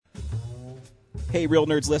Hey, Real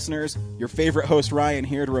Nerds listeners, your favorite host Ryan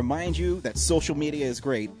here to remind you that social media is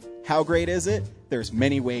great. How great is it? There's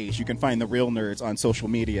many ways you can find the Real Nerds on social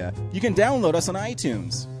media. You can download us on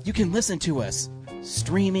iTunes. You can listen to us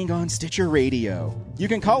streaming on Stitcher Radio. You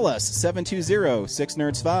can call us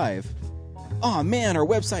 720-6nerds5. Aw man, our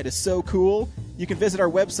website is so cool. You can visit our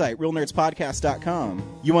website,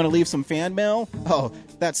 realnerdspodcast.com. You want to leave some fan mail? Oh,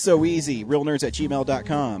 that's so easy,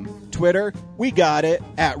 realnerds@gmail.com. Twitter, we got it,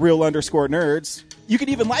 @real_nerds. You can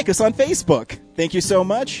even like us on Facebook. Thank you so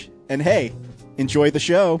much, and hey, enjoy the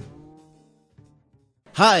show.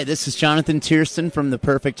 Hi, this is Jonathan Tiersten from The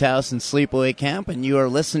Perfect House and Sleepaway Camp, and you are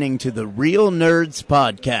listening to the Real Nerds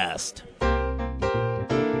Podcast.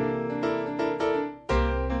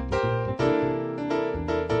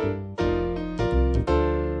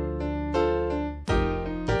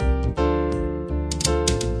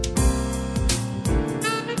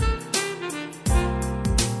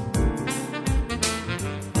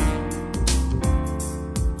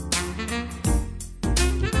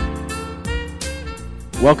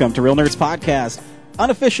 Welcome to Real Nerds Podcast,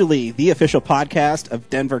 unofficially the official podcast of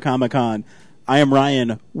Denver Comic-Con. I am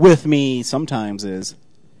Ryan. With me sometimes is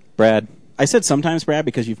Brad. I said sometimes, Brad,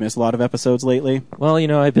 because you've missed a lot of episodes lately. Well,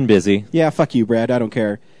 I've been busy. Yeah, fuck you, Brad. I don't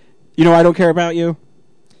care. You know I don't care about you?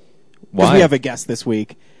 Why? Because we have a guest this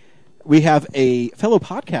week. We have a fellow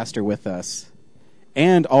podcaster with us,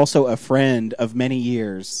 and also a friend of many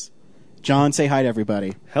years. John, say hi to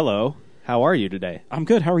everybody. Hello. How are you today? I'm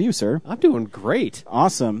good. How are you, sir? I'm doing great.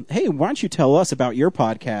 Awesome. Hey, why don't you tell us about your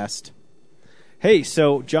podcast? Hey,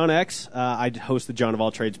 so John X, I host the John of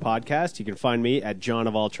All Trades podcast. You can find me at John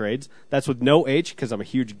of All Trades. That's with no H because I'm a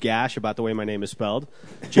huge gash about the way my name is spelled.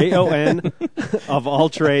 Jon of All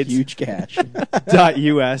Trades. Huge gash.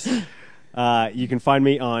 .us. You can find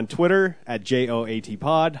me on Twitter at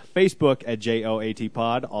JOATPod, Facebook at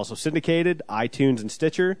JOATPod, also syndicated, iTunes and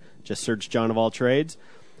Stitcher. Just search John of All Trades.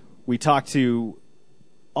 We talk to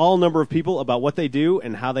all number of people about what they do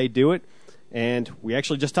and how they do it, and we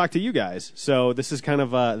actually just talked to you guys. So this is kind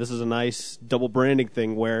of this is a nice double branding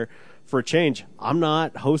thing where, for a change, I'm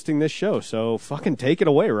not hosting this show. So fucking take it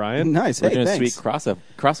away, Ryan. Nice. We're Hey, doing thanks. a sweet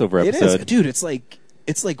crossover It episode. is, dude. It's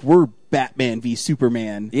like we're Batman v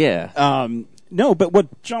Superman. Yeah. No, but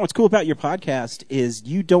what's cool about your podcast is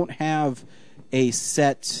you don't have a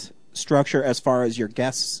set structure as far as your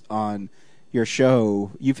guests on your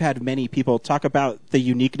show. You've had many people talk about the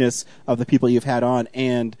uniqueness of the people you've had on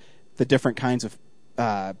and the different kinds of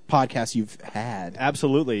podcasts you've had.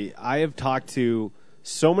 Absolutely. I have talked to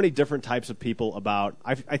so many different types of people about...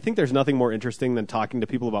 I think there's nothing more interesting than talking to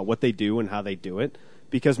people about what they do and how they do it,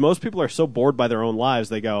 because most people are so bored by their own lives,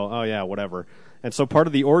 they go, oh yeah, whatever. And so part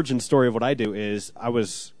of the origin story of what I do is I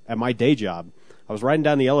was at my day job. I was riding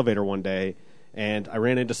down the elevator one day, and I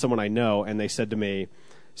ran into someone I know, and they said to me,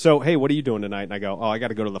 so, hey, what are you doing tonight? And I go, I got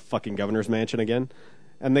to go to the fucking governor's mansion again.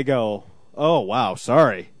 And they go, oh, wow,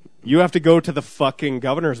 sorry. You have to go to the fucking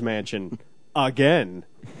governor's mansion again.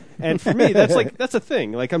 And for me, that's a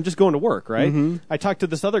thing. Like, I'm just going to work, right? Mm-hmm. I talked to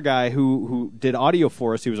this other guy who did audio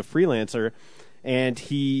for us. He was a freelancer. And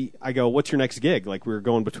I go, what's your next gig? Like, we were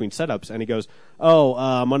going between setups. And he goes,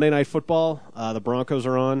 Monday Night Football. The Broncos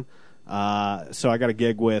are on. So I got a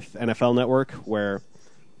gig with NFL Network where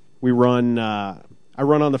we run... I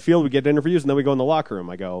run on the field, we get interviews, and then we go in the locker room.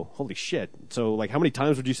 I go, holy shit. So, like, how many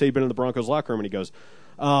times would you say you've been in the Broncos locker room? And he goes,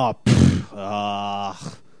 like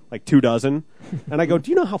 24. And I go, do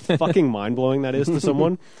you know how fucking mind-blowing that is to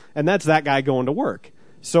someone? And that's that guy going to work.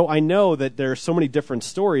 So I know that there are so many different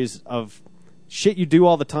stories of shit you do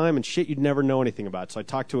all the time and shit you'd never know anything about. So I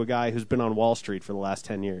talked to a guy who's been on Wall Street for the last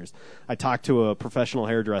 10 years. I talked to a professional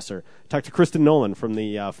hairdresser. I talked to Kristen Nolan from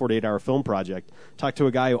the 48 Hour Film Project. Talked to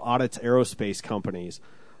a guy who audits aerospace companies.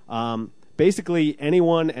 Basically,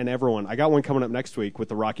 anyone and everyone. I got one coming up next week with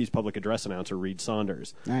the Rockies public address announcer, Reed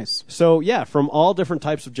Saunders. Nice. So, yeah, from all different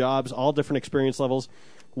types of jobs, all different experience levels.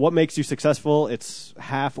 What makes you successful? It's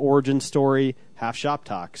half origin story, half shop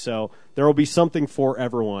talk. So there will be something for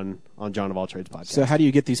everyone on John of All Trades podcast. So how do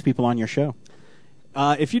you get these people on your show?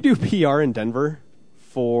 If you do PR in Denver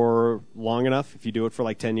for long enough, if you do it for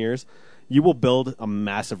like 10 years, you will build a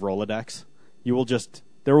massive Rolodex.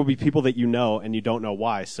 There will be people that you know and you don't know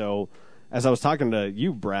why. So as I was talking to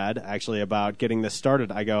you, Brad, actually about getting this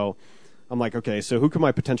started, I'm like, okay, so who could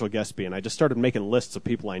my potential guest be? And I just started making lists of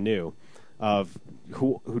people I knew of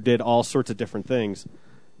who did all sorts of different things.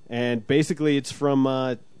 And basically it's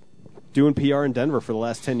from doing PR in Denver for the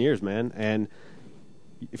last 10 years, man. And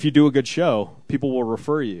if you do a good show, people will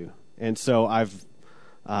refer you. And so I've,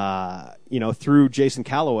 through Jason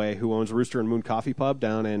Calloway, who owns Rooster and Moon Coffee Pub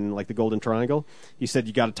down in like the Golden Triangle, he said,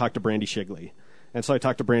 you got to talk to Brandy Shigley. And so I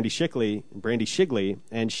talked to Brandy Shigley,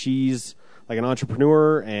 and she's like an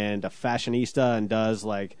entrepreneur and a fashionista and does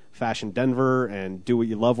like Fashion Denver and Do What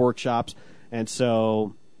You Love workshops. And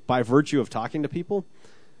so by virtue of talking to people,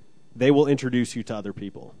 they will introduce you to other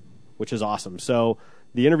people, which is awesome. So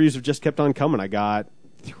the interviews have just kept on coming. I got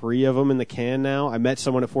 3 of them in the can now. I met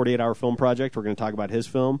someone at 48 Hour Film Project. We're going to talk about his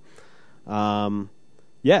film.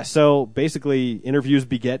 So basically interviews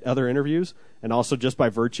beget other interviews. And also just by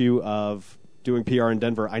virtue of doing PR in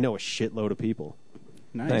Denver, I know a shitload of people.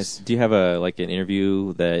 Nice. Do you have an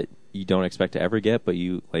interview that you don't expect to ever get, but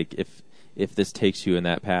you like if this takes you in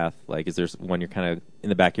that path, like is there one you're kind of in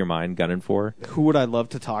the back of your mind gunning for? Who would I love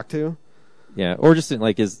to talk to? Yeah, or just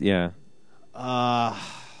like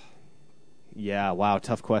Yeah, wow,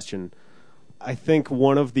 tough question. I think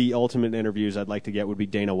one of the ultimate interviews I'd like to get would be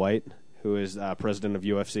Dana White, who is president of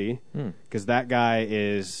UFC, because that guy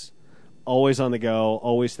is always on the go,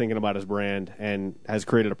 always thinking about his brand, and has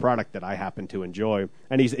created a product that I happen to enjoy.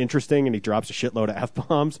 And he's interesting, and he drops a shitload of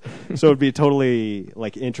F-bombs, so it'd be a totally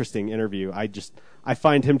interesting interview. I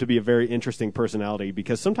find him to be a very interesting personality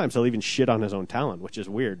because sometimes he'll even shit on his own talent, which is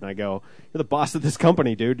weird. And I go, "You're the boss of this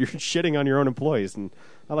company, dude. You're shitting on your own employees." And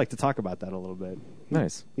I like to talk about that a little bit.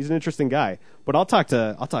 Nice. He's an interesting guy, but I'll talk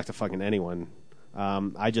to fucking anyone.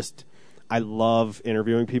 I love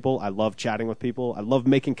interviewing people. I love chatting with people. I love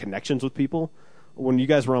making connections with people. When you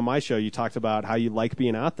guys were on my show, you talked about how you like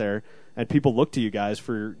being out there, and people look to you guys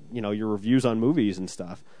for your reviews on movies and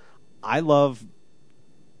stuff. I love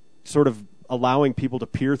sort of allowing people to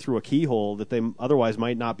peer through a keyhole that they otherwise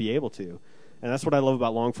might not be able to. And that's what I love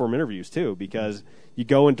about long-form interviews, too, because you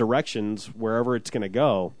go in directions wherever it's going to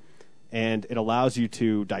go, and it allows you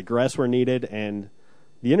to digress where needed, and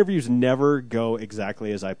the interviews never go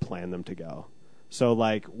exactly as I plan them to go. So,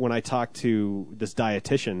 like, when I talked to this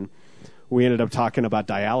dietitian, we ended up talking about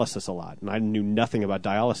dialysis a lot, and I knew nothing about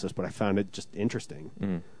dialysis, but I found it just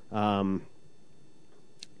interesting.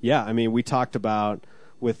 We talked about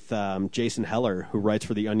with Jason Heller, who writes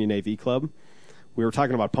for the Onion AV Club. We were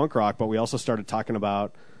talking about punk rock, but we also started talking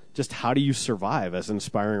about just how do you survive as an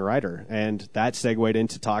aspiring writer, and that segued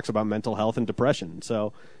into talks about mental health and depression.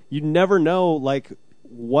 So you never know,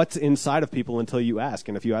 what's inside of people until you ask,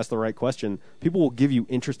 and if you ask the right question, people will give you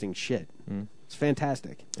interesting shit. It's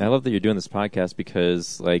fantastic. I love that you're doing this podcast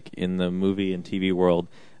because, in the movie and TV world,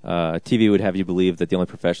 TV would have you believe that the only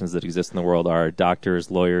professions that exist in the world are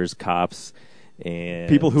doctors, lawyers, cops, and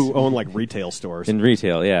people who own retail stores. In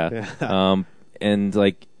retail, yeah. And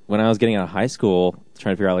when I was getting out of high school,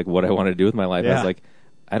 trying to figure out what I wanted to do with my life, I was like,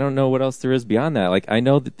 I don't know what else there is beyond that. I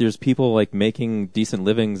know that there's people making decent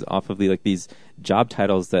livings off of these job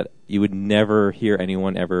titles that you would never hear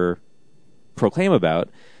anyone ever proclaim about.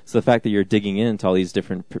 So the fact that you're digging into all these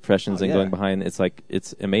different professions and going behind,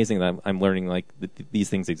 it's amazing that I'm learning these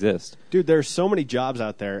things exist. Dude, there's so many jobs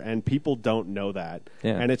out there, and people don't know that.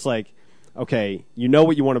 Yeah. And it's okay, you know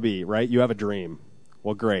what you want to be, right? You have a dream.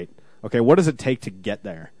 Well, great. Okay, what does it take to get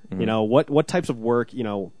there? Mm-hmm. What types of work?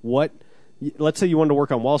 Let's say you wanted to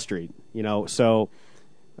work on Wall Street.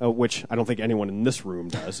 Which I don't think anyone in this room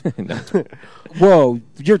does. Whoa,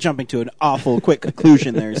 you're jumping to an awful quick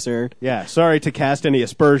conclusion there, sir. Yeah, sorry to cast any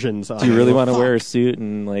aspersions on Do you really want to wear a suit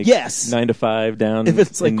and yes. 9 to 5 down? If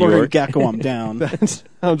it's in Gordon New York? Gekko, I'm down. That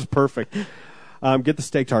sounds perfect. Get the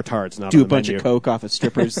steak tartare. It's not do on a the bunch menu. of coke off of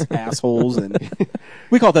strippers' assholes, and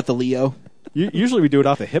we call that the Leo. Usually we do it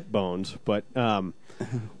off the hip bones, but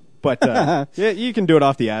yeah, you can do it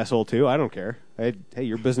off the asshole too. I don't care. Hey,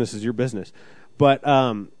 your business is your business. But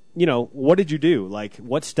what did you do?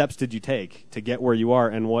 What steps did you take to get where you are,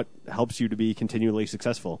 and what helps you to be continually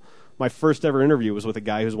successful? My first ever interview was with a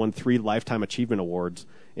guy who's won 3 Lifetime Achievement Awards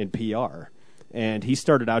in PR, and he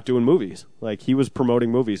started out doing movies. He was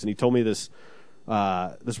promoting movies, and he told me this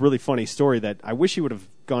really funny story that I wish he would have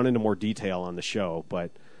gone into more detail on the show, but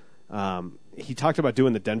he talked about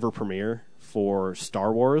doing the Denver premiere for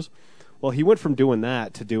Star Wars. Well, he went from doing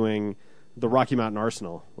that to doing the Rocky Mountain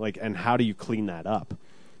Arsenal, and how do you clean that up?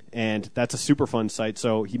 And that's a super fun site.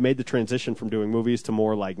 So he made the transition from doing movies to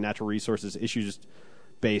more natural resources,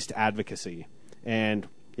 issues-based advocacy. And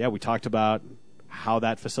yeah, we talked about how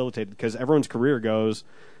that facilitated, because everyone's career goes,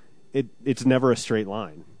 it's never a straight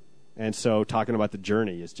line. And so talking about the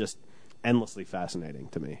journey is just endlessly fascinating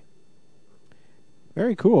to me.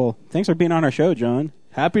 Very cool. Thanks for being on our show, John.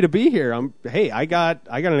 Happy to be here. I got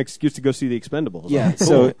an excuse to go see The Expendables. Yeah. Cool.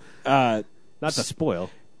 So not to spoil.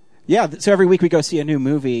 Yeah, so every week we go see a new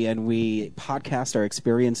movie and we podcast our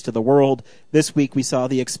experience to the world. This week we saw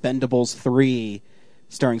The Expendables 3.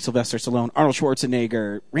 starring Sylvester Stallone, Arnold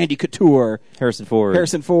Schwarzenegger, Randy Couture, Harrison Ford,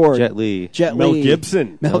 Jet Li, Mel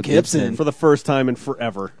Gibson. Mel Gibson. For the first time in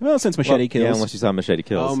forever. Well, since Machete Kills. Yeah, unless you saw Machete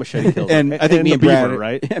Kills. Oh, Machete Kills. And I think me and Brad,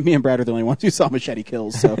 right? Me and Brad are the only ones who saw Machete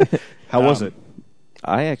Kills. So, How was it?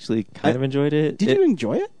 I actually kind of enjoyed it. Did you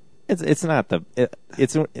enjoy it? It's not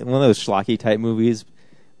it's one of those schlocky type movies.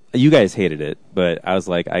 You guys hated it, but I was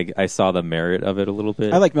like, I saw the merit of it a little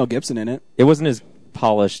bit. I like Mel Gibson in it. It wasn't as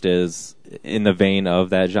polished as in the vein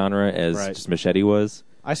of that genre as just Machete was.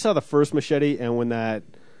 I saw the first Machete, and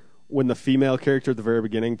when the female character at the very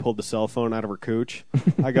beginning pulled the cell phone out of her cooch,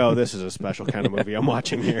 I go, this is a special kind of movie I'm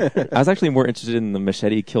watching here. I was actually more interested in the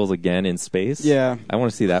Machete Kills Again in space. Yeah. I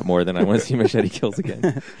want to see that more than I want to see Machete Kills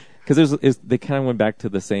Again. Because they kind of went back to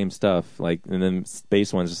the same stuff, like, and then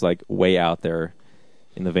space one's just like way out there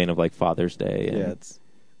in the vein of like Father's Day. And, It's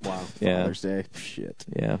wow. Yeah. Father's Day. Shit.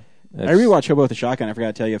 Yeah. I rewatched Hobo with the Shotgun. I forgot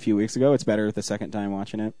to tell you a few weeks ago. It's better the second time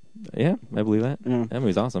watching it. Yeah, I believe that. Yeah. That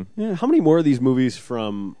movie's awesome. Yeah. How many more of these movies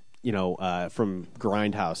from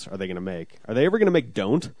Grindhouse are they going to make? Are they ever going to make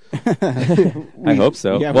Don't? I hope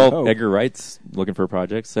so. Yeah, well, hope. Edgar Wright's looking for a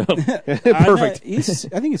project, so Perfect. I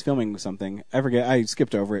think he's filming something. I forget. I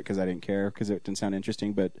skipped over it because I didn't care because it didn't sound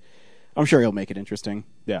interesting, but I'm sure he'll make it interesting.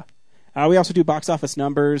 Yeah. We also do box office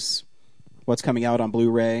numbers, what's coming out on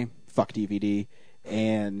Blu-ray, fuck DVD,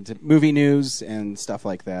 and movie news and stuff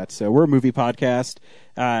like that. So we're a movie podcast.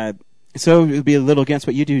 So it'll be a little against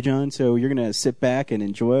what you do, John. So you're going to sit back and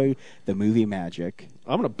enjoy the movie magic.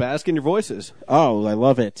 I'm going to bask in your voices. Oh, I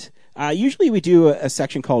love it. Usually we do a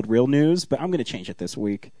section called Real News, but I'm going to change it this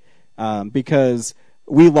week because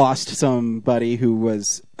we lost somebody who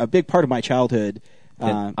was a big part of my childhood.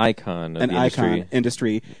 an icon of an the industry. icon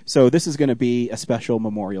industry. So this is going to be a special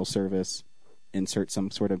memorial service. Insert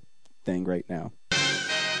some sort of thing right now.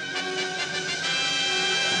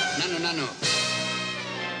 No.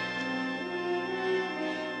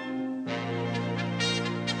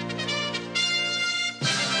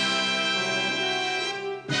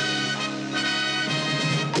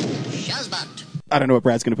 Shazbot. I don't know what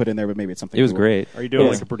Brad's going to put in there, but maybe it's something. It was cool. great. Are you doing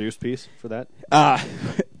Yeah. like a produced piece for that?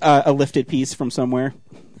 A lifted piece from somewhere.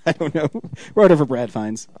 I don't know. Whatever Brad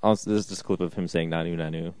finds. Also, there's this clip of him saying "Nanu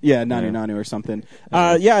Nanu." Yeah, Nanu or something.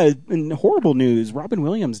 In horrible news, Robin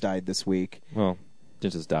Williams died this week. Well,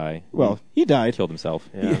 didn't just die. Well, he died. Killed himself.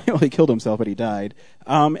 He killed himself, but he died.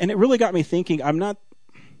 And it really got me thinking. I'm not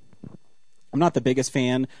the biggest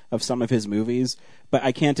fan of some of his movies, but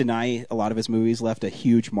I can't deny a lot of his movies left a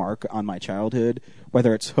huge mark on my childhood,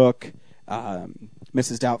 whether it's Hook, Mrs.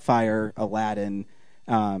 Doubtfire, Aladdin,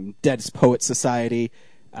 Dead Poets Society.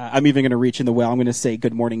 I'm even going to reach in the well. I'm going to say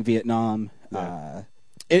Good Morning Vietnam. Yeah.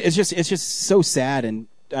 It's just so sad. And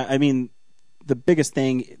I mean, the biggest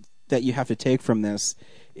thing that you have to take from this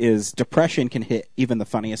is depression can hit even the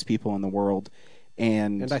funniest people in the world.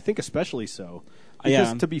 And I think especially so.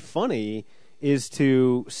 Because to be funny is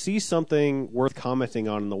to see something worth commenting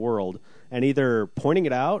on in the world and either pointing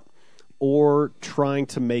it out or trying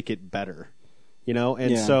to make it better. You know?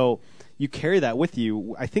 And so you carry that with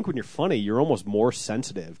you. I think when you're funny, you're almost more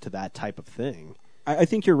sensitive to that type of thing. I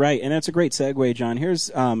think you're right, and that's a great segue, John.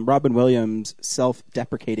 Here's Robin Williams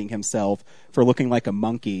self-deprecating himself for looking like a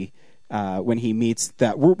monkey when he meets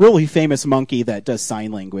that really famous monkey that does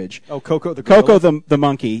sign language. Oh, Coco the gorilla? Coco the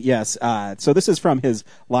monkey, yes. So this is from his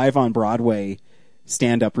Live on Broadway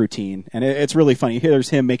stand-up routine, and it's really funny. Here's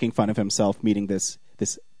him making fun of himself meeting this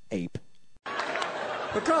ape.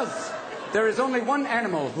 Because there is only one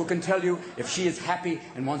animal who can tell you if she is happy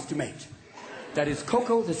and wants to mate. That is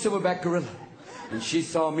Coco the silverback gorilla. And she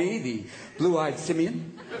saw me, the blue-eyed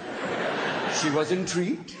simian. She was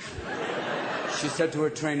intrigued. She said to her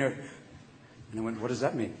trainer, and I went, "What does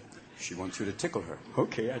that mean?" "She wants you to tickle her."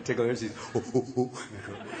 "Okay, I tickle her." She's, "Oh.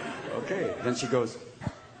 Okay. Then she goes,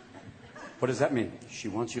 "What does that mean?" "She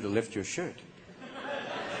wants you to lift your shirt."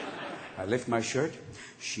 I lift my shirt.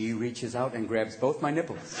 She reaches out and grabs both my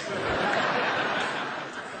nipples.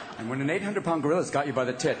 And when an 800-pound gorilla's got you by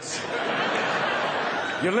the tits,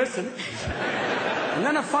 you listen. And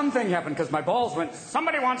then a fun thing happened because my balls went,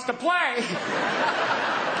 "Somebody wants to play."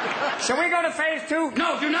 "Shall we go to phase 2?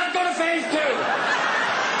 "No, do not go to phase 2.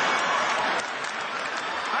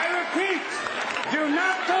 I repeat, do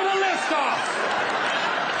not go to liftoff.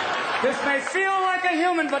 This may feel like a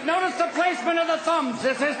human, but notice the placement of the thumbs.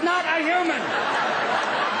 This is not a human.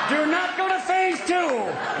 Do not go to phase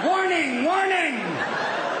 2. Warning, warning.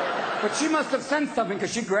 But she must have sensed something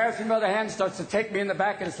because she grabs me by the hand, starts to take me in the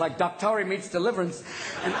back, and it's like Doctari meets Deliverance.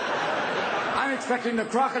 And I'm expecting the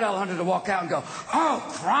crocodile hunter to walk out and go, "Oh,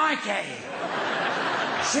 crikey.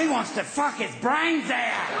 She wants to fuck his brains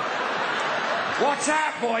out." Watch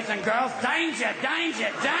out, boys and girls. Danger, danger,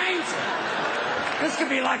 danger. This could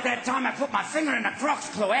be like that time I put my finger in the crux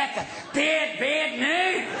cloaca. Bad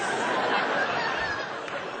news.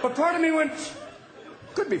 But part of me went,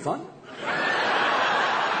 could be fun.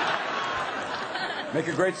 Make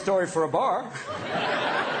a great story for a bar.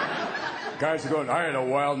 Guys are going, I had a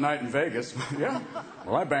wild night in Vegas. Yeah?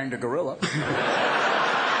 Well, I banged a gorilla.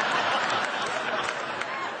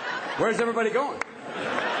 Where's everybody going?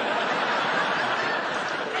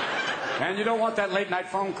 And you don't want that late night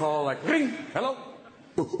phone call like, ring, hello?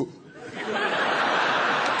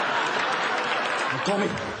 Call me.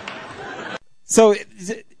 So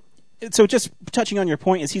just touching on your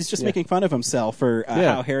point is he's just making fun of himself for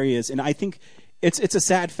how hairy he is. And I think it's a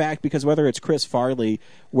sad fact because whether it's Chris Farley,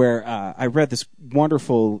 where I read this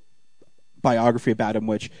wonderful biography about him,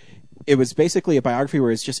 which it was basically a biography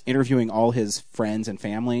where it's just interviewing all his friends and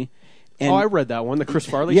family. And I read that one, the Chris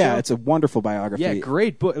Farley show. Yeah, it's a wonderful biography. Yeah,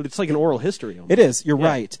 great book. It's like an oral history. Almost. It is. You're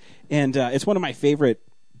right. And it's one of my favorite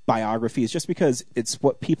biographies just because it's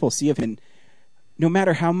what people see of him. And no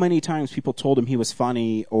matter how many times people told him he was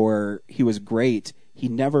funny or he was great, he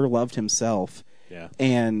never loved himself. Yeah.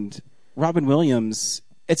 And Robin Williams,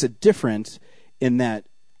 it's a different in that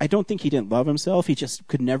I don't think he didn't love himself. He just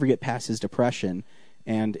could never get past his depression.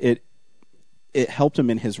 And it helped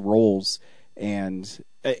him in his roles. And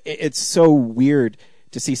it's so weird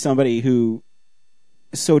to see somebody who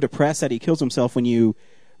is so depressed that he kills himself when you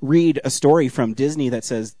read a story from Disney that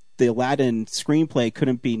says the Aladdin screenplay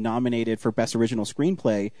couldn't be nominated for Best Original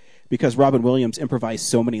Screenplay because Robin Williams improvised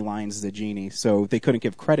so many lines as the genie, so they couldn't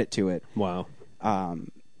give credit to it. Wow.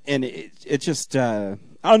 And it just, I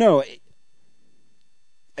don't know.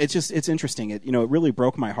 It's interesting. It really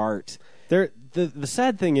broke my heart. The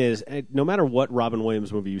sad thing is, no matter what Robin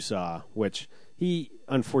Williams movie you saw, which he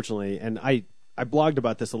unfortunately, and I blogged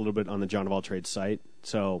about this a little bit on the John of All Trades site.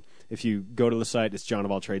 So if you go to the site, it's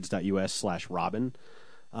johnofalltrades.us/Robin.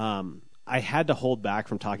 I had to hold back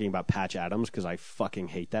from talking about Patch Adams because I fucking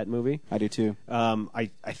hate that movie. I do too. I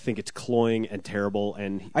think it's cloying and terrible,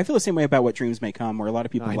 and I feel the same way about What Dreams May Come, where a lot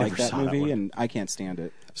of people I like never that saw that movie, one. and I can't stand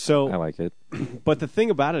it. So I like it. But the thing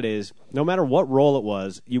about it is, no matter what role it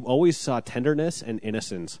was, you always saw tenderness and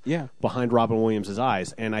innocence behind Robin Williams'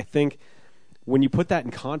 eyes. And I think when you put that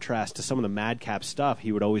in contrast to some of the madcap stuff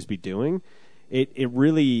he would always be doing, it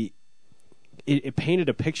really painted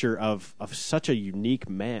a picture of such a unique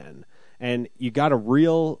man. And you got a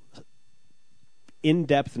real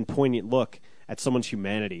in-depth and poignant look at someone's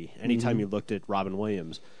humanity anytime you looked at Robin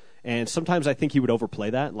Williams. And sometimes I think he would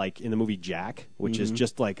overplay that, like in the movie Jack, which is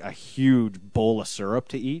just like a huge bowl of syrup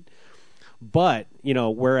to eat. But,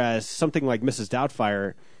 whereas something like Mrs.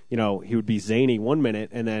 Doubtfire, he would be zany one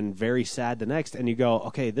minute and then very sad the next. And you go,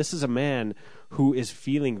 okay, this is a man who is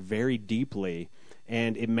feeling very deeply.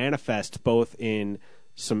 And it manifests both in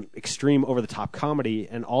some extreme over-the-top comedy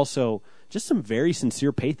and also just some very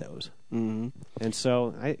sincere pathos. Mm-hmm. And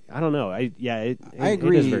so, I don't know. I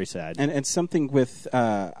agree. It is very sad. And it's something with,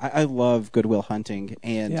 I love Good Will Hunting,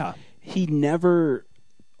 and he never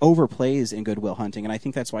overplays in Good Will Hunting, and I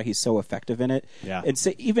think that's why he's so effective in it. Yeah. And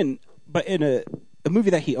so but in a movie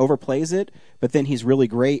that he overplays it, but then he's really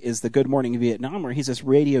great is the Good Morning Vietnam, where he's this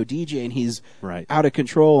radio DJ and he's out of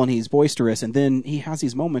control and he's boisterous, and then he has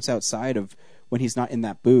these moments outside of when he's not in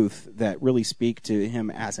that booth that really speak to him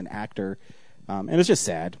as an actor. And it's just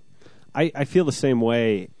sad. I feel the same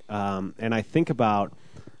way, and I think about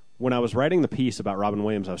when I was writing the piece about Robin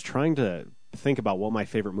Williams, I was trying to think about what my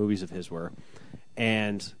favorite movies of his were,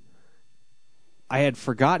 and I had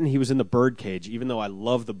forgotten he was in The Birdcage, even though I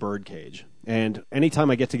love The Birdcage. And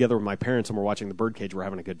anytime I get together with my parents and we're watching The Birdcage, we're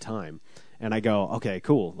having a good time. And I go, okay,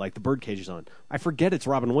 cool, like The Birdcage is on. I forget it's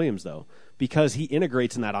Robin Williams, though, because he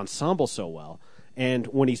integrates in that ensemble so well. And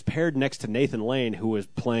when he's paired next to Nathan Lane, who is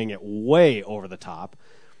playing it way over the top,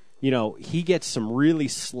 he gets some really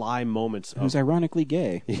sly moments. Who's ironically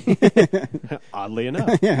gay. Oddly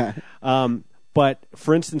enough. Yeah. But,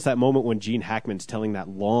 for instance, that moment when Gene Hackman's telling that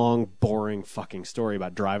long, boring fucking story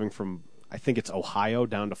about driving from, I think it's Ohio,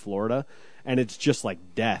 down to Florida, and it's just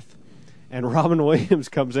like death. And Robin Williams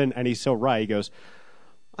comes in, and he's so right. He goes,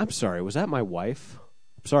 I'm sorry, was that my wife?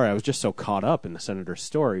 Sorry, I was just so caught up in the senator's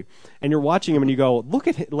story. And you're watching him and you go, look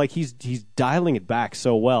at him, like he's dialing it back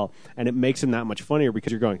so well, and it makes him that much funnier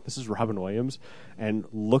because you're going, this is Robin Williams, and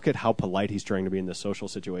look at how polite he's trying to be in this social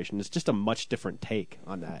situation. It's just a much different take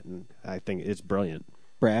on that, and I think it's brilliant.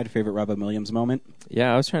 Brad, favorite Robin Williams moment?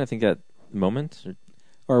 Yeah, I was trying to think that moment.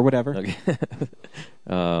 Or whatever. Okay.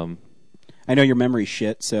 I know your memory's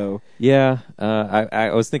shit, so... Yeah, I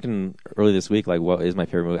was thinking early this week, like, what is my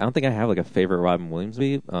favorite movie? I don't think I have, like, a favorite Robin Williams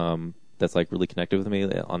movie, that's like really connected with me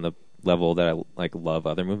on the level that I like love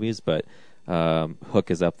other movies. But Hook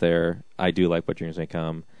is up there. I do like What Dreams May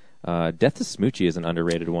Come. Death to Smoochie is an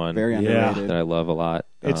underrated one. Very underrated. That I love a lot.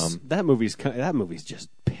 It's that movie's just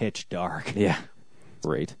pitch dark. Yeah,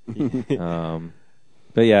 great.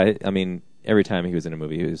 But yeah, I mean, every time he was in a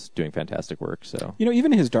movie, he was doing fantastic work. So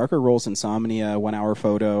even his darker roles, Insomnia, 1 Hour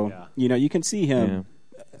Photo. Yeah. You can see him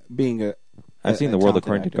being a. I've seen The World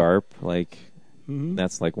talented According actor. to Garp. Like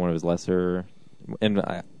that's like one of his lesser. And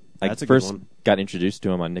I That's a first good one. got introduced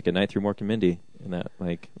to him on Nick at Night through Mork and Mindy, and that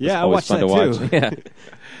like was Yeah, I always watched fun that to watch.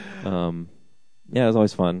 too. Yeah, it was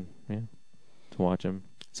always fun. Yeah, to watch him.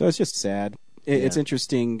 So it's just sad. It's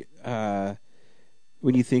interesting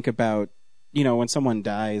when you think about, when someone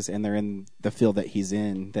dies and they're in the field that he's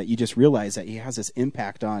in, that you just realize that he has this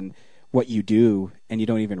impact on what you do, and you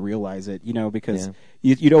don't even realize it, because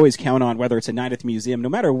you'd always count on, whether it's a night at the museum, no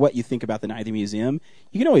matter what you think about the night at the museum,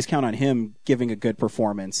 you can always count on him giving a good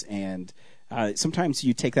performance, and sometimes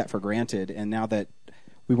you take that for granted, and now that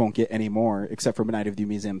we won't get any more, except for Night of the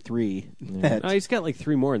Museum 3. Oh, he's got like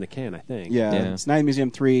 3 more in the can, I think. Yeah, Yeah. it's Night at the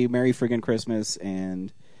Museum 3, Merry Friggin' Christmas,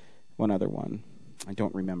 and one other one. I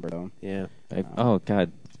don't remember, though. Yeah. Oh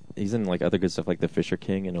God, he's in like other good stuff like The Fisher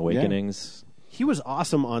King and Awakenings. He was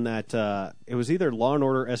awesome on that. It was either Law and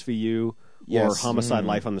Order SVU or Yes. Homicide: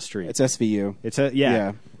 Life on the Street. It's SVU. It's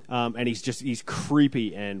and he's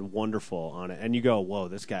creepy and wonderful on it. And you go, whoa,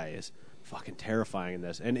 this guy is fucking terrifying in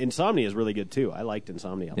this. And Insomnia is really good too. I liked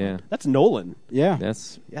Insomnia a lot. Yeah. That's Nolan. Yeah.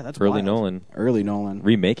 That's that's early wild. Nolan Early Nolan.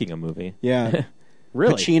 remaking a movie. Yeah.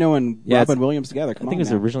 Really? Pacino and Yeah, Robin it's- Williams together. Come I think on it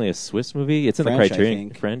was now. originally a Swiss movie. It's in French, the I Criterion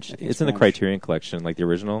think. French. I think It's in the French. Criterion Collection, like the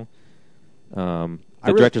original. The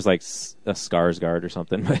really- director's like a Skarsgård or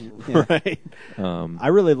something. But Right. I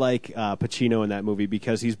really like Pacino in that movie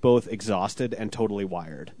because he's both exhausted and totally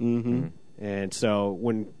wired. Mm-hmm. And so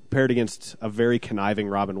when paired against a very conniving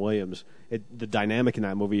Robin Williams, the dynamic in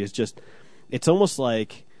that movie is it's almost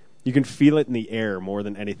like you can feel it in the air more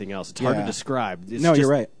than anything else. It's hard to Yeah. describe. It's No, you're just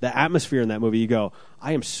right. The atmosphere in that movie, you go,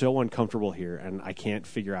 I am so uncomfortable here, and I can't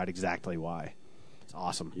figure out exactly why. It's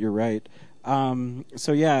awesome. You're right.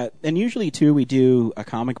 So yeah, and usually too we do a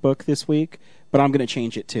comic book this week, but I'm going to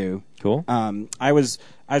change it too. cool. I was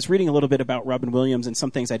reading a little bit about Robin Williams and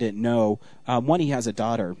some things I didn't know. One, he has a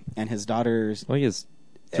daughter, and his daughter's Well, he has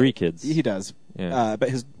 3 kids. He does. Yeah.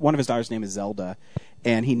 But one of his daughter's name is Zelda,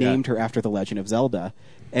 and he named her after The Legend of Zelda.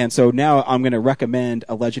 And so now I'm going to recommend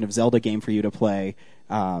a Legend of Zelda game for you to play.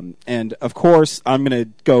 And of course, I'm going to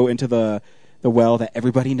go into the well that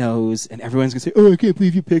everybody knows, and everyone's going to say, "Oh, I can't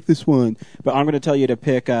believe you picked this one." But I'm going to tell you to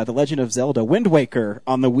pick The Legend of Zelda Wind Waker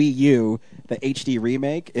on the Wii U, the HD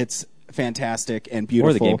remake. It's fantastic and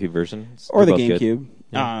beautiful. Or the GameCube version. Or the They're both good. GameCube.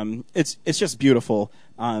 Yeah. It's just beautiful.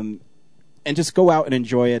 And just go out and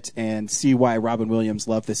enjoy it and see why Robin Williams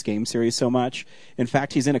loved this game series so much. In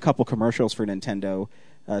fact, he's in a couple commercials for Nintendo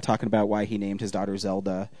talking about why he named his daughter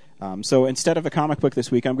Zelda. So instead of a comic book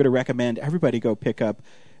this week, I'm going to recommend everybody go pick up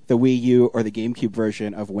the Wii U or the GameCube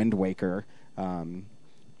version of Wind Waker.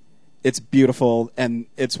 It's beautiful, and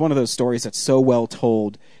it's one of those stories that's so well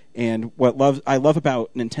told. And what I love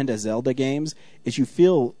about Nintendo Zelda games is you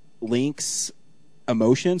feel Link's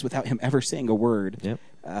emotions without him ever saying a word. Yep.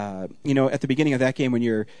 At the beginning of that game when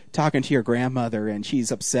you're talking to your grandmother and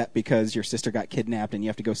she's upset because your sister got kidnapped and you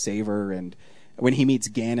have to go save her, and when he meets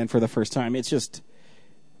Ganon for the first time, it's just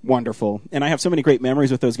wonderful. And I have so many great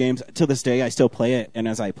memories with those games. To this day, I still play it, and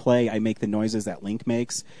as I play, I make the noises that Link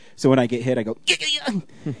makes. So when I get hit, I go,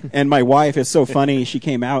 and my wife is so funny. She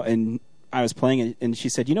came out and I was playing it, and she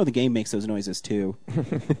said, the game makes those noises too.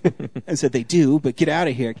 I said, they do, but get out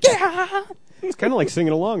of here. It's kind of like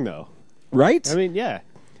singing along, though. Right? I mean, yeah.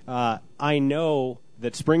 I know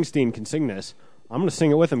that Springsteen can sing this. I'm going to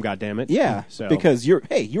sing it with him, goddammit. Yeah, So because you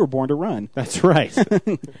were born to run. that's right.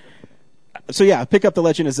 So yeah, pick up The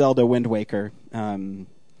Legend of Zelda Wind Waker,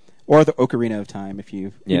 or the Ocarina of Time if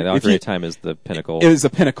you. Yeah, the if Ocarina you- of Time is the pinnacle. It is the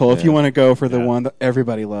pinnacle if you Yeah. want to go for the Yeah. one that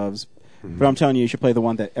everybody loves. But I'm telling you, you should play the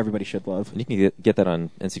one that everybody should love. And you can get that on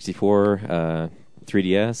N64,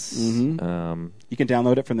 3DS. You can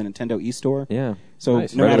download it from the Nintendo eStore. Yeah. So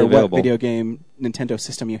Nice. no Readily matter what available. video game Nintendo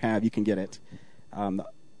system you have, you can get it. The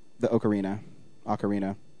Ocarina. I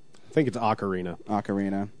think it's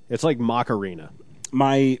Ocarina. It's like Macarena.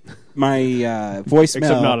 My voicemail.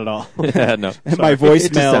 Except not at all. Yeah, no. My It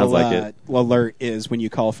just voicemail sounds like it. alert is when you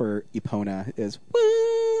call for Epona is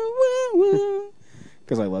woo woo woo,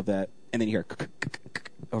 because I love that. And then you hear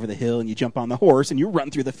over the hill, and you jump on the horse and you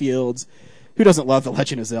run through the fields. Who doesn't love The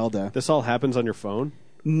Legend of Zelda? This all happens on your phone?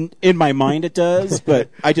 In my mind, it does, but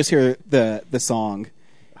I just hear the song.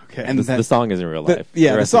 Okay. And The song isn't real life. the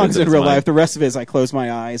rest of song's it in is real mine. life. The rest of it is I close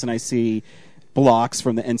my eyes and I see blocks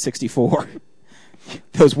from the N64.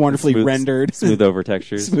 Those wonderfully rendered. smooth over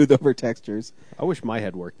textures. Smooth over textures. I wish my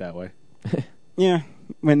head worked that way. Yeah.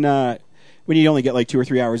 When you only get like 2 or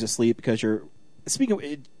 3 hours of sleep because you're... Speaking of...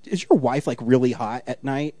 Is your wife like really hot at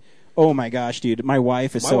night? Oh my gosh, dude. My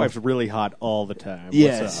wife is My wife's really hot all the time.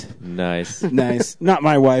 Yes. What's up? Nice. Nice. Not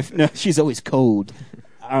my wife. No, she's always cold.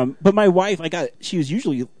 But my wife, she was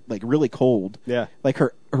usually like really cold. Yeah. Like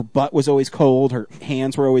her butt was always cold. Her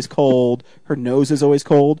hands were always cold. Her nose is always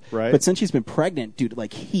cold. Right. But since she's been pregnant, dude,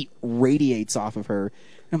 like heat radiates off of her.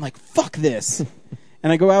 And I'm like, fuck this.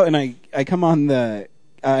 And I go out and I come on the.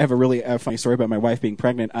 I have a really funny story about my wife being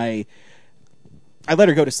pregnant. I let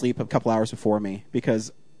her go to sleep a couple hours before me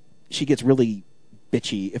because she gets really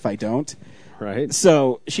bitchy if I don't. Right.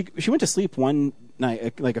 So she went to sleep one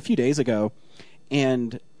night, like a few days ago,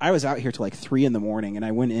 and I was out here till like 3 a.m, and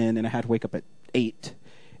I went in and I had to wake up at 8.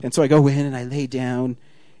 And so I go in and I lay down,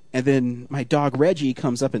 and then my dog Reggie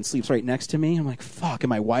comes up and sleeps right next to me. I'm like, fuck, and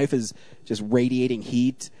my wife is just radiating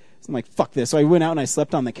heat. So I'm like, fuck this. So I went out and I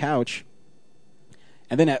slept on the couch.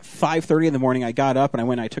 And then at 5:30 in the morning, I got up and I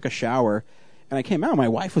went and I took a shower. And I came out, my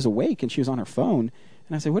wife was awake and she was on her phone.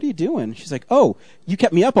 And I said, what are you doing? She's like, oh, you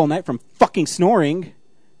kept me up all night from fucking snoring.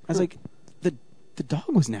 I was like, the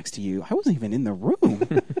dog was next to you. I wasn't even in the room.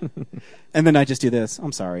 And then I just do this.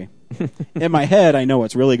 I'm sorry. In my head, I know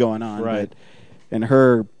what's really going on. Right. But in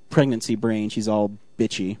her pregnancy brain, she's all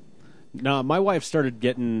bitchy. No, my wife started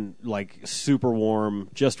getting like super warm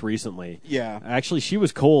just recently. Yeah. Actually, she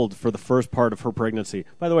was cold for the first part of her pregnancy.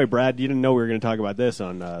 By the way, Brad, you didn't know we were going to talk about this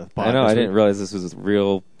on the podcast. I know. I didn't realize this was a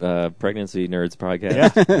real pregnancy nerds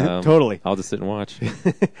podcast. Yeah, totally. I'll just sit and watch.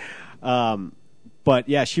 But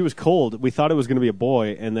yeah, she was cold. We thought it was going to be a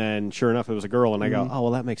boy, and then sure enough, it was a girl. And I go, oh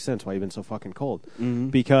well, that makes sense why you've been so fucking cold.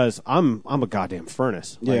 Because I'm a goddamn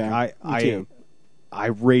furnace. Yeah, like, me too. I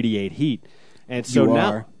radiate heat, and so You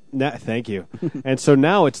now. are. Thank you. And so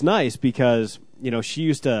now it's nice because she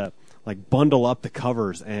used to like bundle up the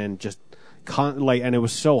covers and just and it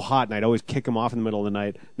was so hot, and I'd always kick them off in the middle of the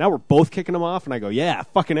night. Now we're both kicking them off, and I go, yeah,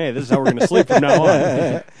 fucking A, this is how we're going to sleep from now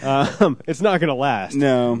on. It's not going to last.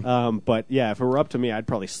 No. But yeah, if it were up to me, I'd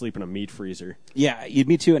probably sleep in a meat freezer. Yeah,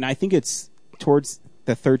 me too. And I think it's towards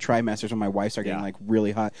the third trimester when my wife started getting Yeah. like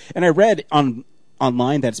really hot. And I read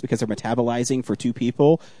online that it's because they're metabolizing for 2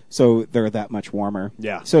 people, so they're that much warmer.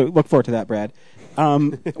 Yeah. So look forward to that, Brad.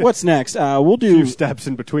 What's next? We'll A do few steps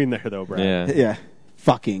in between there, though, Brad. Yeah. yeah,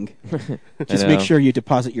 fucking. Just I make know. sure you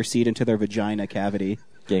deposit your seed into their vagina cavity.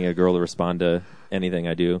 Getting a girl to respond to anything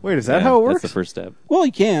I do. Wait, is that how it works? That's the first step. Well,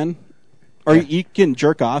 you can, or you can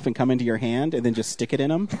jerk off and come into your hand and then just stick it in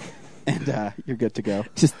them, and you're good to go.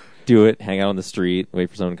 Just do it. Hang out on the street. Wait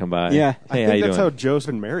for someone to come by. Yeah. Hey, I how think you that's doing? how Joseph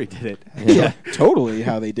and Mary did it. Yeah, totally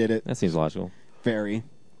how they did it. That seems logical. Very.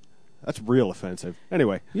 That's real offensive.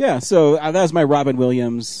 Anyway. Yeah, so that was my Robin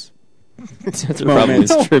Williams. That's a Moment. Robin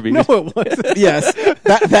Williams tribute. No, it wasn't. Yes,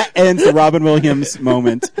 that ends the Robin Williams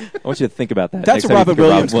moment. I want you to think about that. That's Next a time you Robin think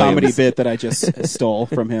of Williams comedy Williams. bit that I just stole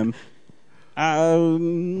from him.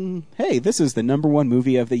 Hey, this is the #1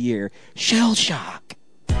 movie of the year, Shell Shock.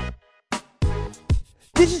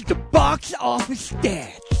 This is the box office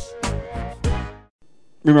stats.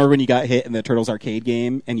 Remember when you got hit in the Turtles arcade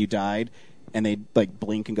game and you died, and they'd like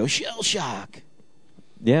blink and go Shell Shock?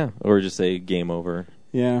 Yeah, or just say game over.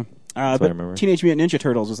 Yeah. what I But remember. Teenage Mutant Ninja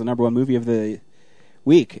Turtles was the #1 movie of the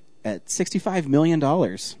week at $65 million.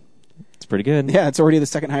 It's pretty good. Yeah, it's already the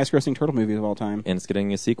second highest grossing turtle movie of all time. And it's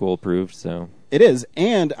getting a sequel approved, so It is,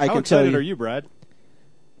 and I How can tell excited you, are you, Brad?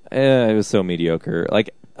 it was so mediocre.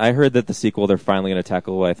 Like, I heard that the sequel, they're finally going to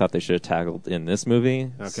tackle what I thought they should have tackled in this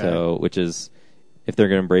movie. Okay. So, which is, if they're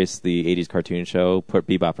going to embrace the 80s cartoon show, put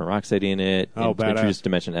Bebop and Rocksteady in it, Oh, badass. introduce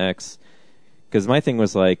Dimension X. Because my thing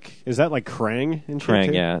was like, Is that like Krang and shit, Krang,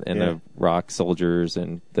 too? yeah, and the rock soldiers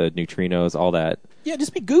and the neutrinos, all that. yeah,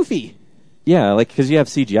 just be goofy. Yeah, like, because you have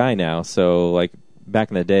CGI now, so, like, back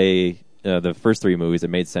in the day, the first 3 movies, it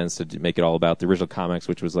made sense to make it all about the original comics,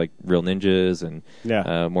 which was, like, real ninjas and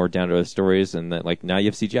Yeah. more down-to-earth stories, and then, like, now you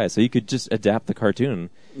have CGI, so you could just adapt the cartoon,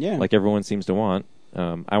 Yeah. like everyone seems to want.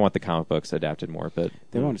 I want the comic books adapted more, but...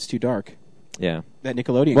 They won't. It's too dark. Yeah. That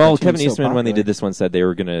Nickelodeon. Well, cartoon Kevin is so Eastman, when they popular. did this one, said they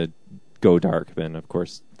were going to go dark, then, of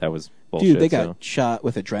course, that was bullshit. Dude, they got so. shot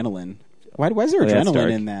with adrenaline. Why is there Oh, yeah, it's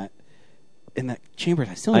adrenaline dark. in that chamber?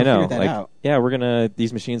 I still I never know, figured that like, out. yeah,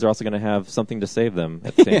 these machines are also going to have something to save them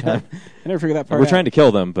at the same time. I never figured that part We're out. trying to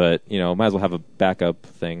kill them, but might as well have a backup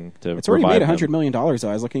thing to. It's already made revive $100 them. million, though.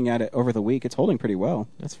 I was looking at it over the week. It's holding pretty well.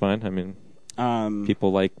 That's fine. I mean,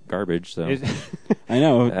 People like garbage, so I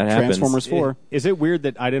know. That happens. Transformers 4. Is it weird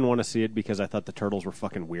that I didn't want to see it because I thought the turtles were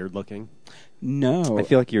fucking weird looking? No. I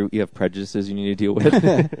feel like you have prejudices you need to deal with.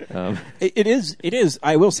 It is.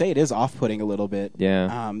 I will say it is off-putting a little bit. Yeah,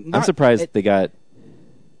 I'm not- surprised it- they got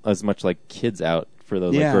as much like kids out for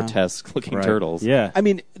those Yeah. like grotesque looking Right. turtles. Yeah. I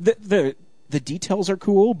mean, the details are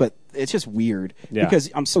cool, but it's just weird Yeah.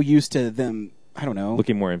 because I'm so used to them. I don't know.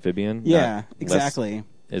 Looking more amphibian. Yeah, not less exactly.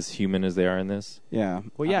 as human as they are in this. Yeah.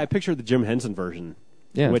 Well, yeah, I pictured the Jim Henson version.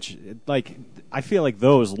 Yeah. Which, like, I feel like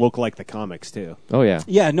those look like the comics, too. Oh yeah.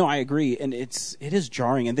 Yeah, no, I agree, and it is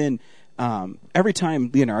jarring. And then every time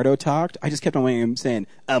Leonardo talked, I just kept on waiting him saying,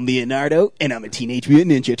 "I'm Leonardo, and I'm a Teenage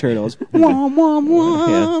Mutant Ninja Turtles." Wom wom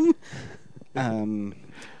wom.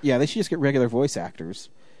 Yeah, they should just get regular voice actors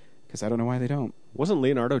because I don't know why they don't. Wasn't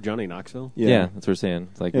Leonardo Johnny Knoxville? Yeah, that's what we're saying.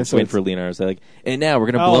 It's like Yeah, we're so waiting it's- for Leonardo to say like, and now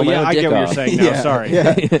we're gonna blow Oh, my yeah, own I dick get what off. you're saying now. Yeah, Sorry.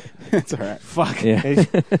 yeah. It's all right. Fuck. Yeah.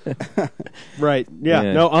 Right. Yeah.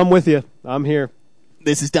 Yeah. No, I'm with you. I'm here.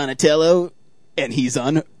 This is Donatello, and he's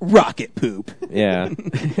on Rocket Poop. Yeah.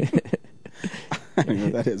 I don't know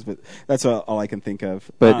what that is, but that's all I can think of.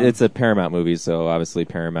 But it's a Paramount movie, so obviously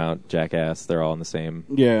Paramount, Jackass, they're all in the same.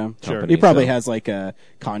 yeah, company, He probably so- has like a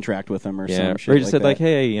contract with them or Yeah, some or shit he just said that. like,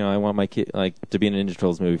 hey, you know, I want my kid like to be in a Ninja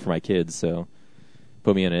Turtles movie for my kids, so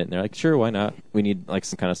put me in it. And they're like, sure, why not? We need like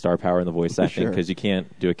some kind of star power in the voice acting Sure. because you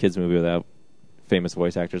can't do a kids movie without famous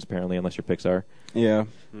voice actors apparently, unless you're Pixar. Yeah,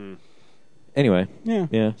 Anyway, yeah.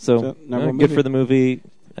 yeah. So number one good movie. for the movie,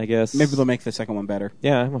 I guess. Maybe they'll make the second one better.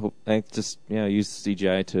 Yeah, I just use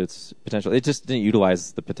CGI to its potential. It just didn't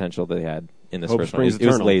utilize the potential they had in this Hope first one. springs It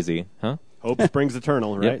was eternal. lazy, huh? Hope springs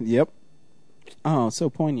eternal, right? Yep. Oh, so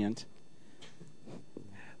poignant.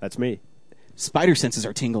 That's me. Spider senses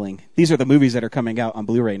are tingling. These are the movies that are coming out on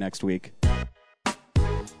Blu-ray next week.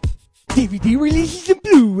 DVD releases and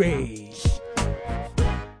Blu-rays.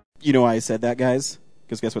 You know why I said that, guys?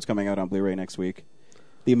 Because guess what's coming out on Blu-ray next week?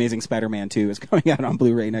 The Amazing Spider-Man 2 is coming out on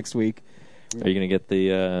Blu-ray next week. Are you going to get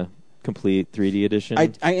the complete 3D edition?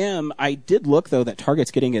 I am. I did look, though, that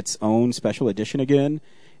Target's getting its own special edition again,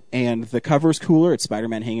 and the cover's cooler. It's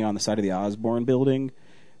Spider-Man hanging on the side of the Osborn building,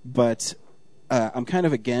 but I'm kind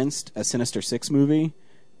of against a Sinister Six movie,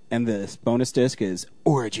 and the bonus disc is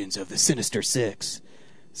Origins of the Sinister Six.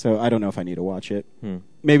 So I don't know if I need to watch it.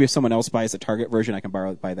 Maybe if someone else buys the Target version, I can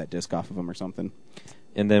buy that disc off of them or something.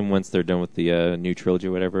 And then once they're done with the new trilogy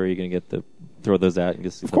or whatever, are you going to throw those out and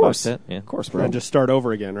just Of course. Yeah. Of course, bro. And just start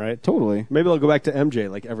over again, right? Totally. Maybe they'll go back to MJ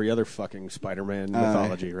like every other fucking Spider-Man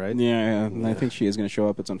mythology, right? Yeah, I think she is going to show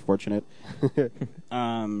up. It's unfortunate. What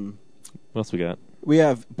else we got? We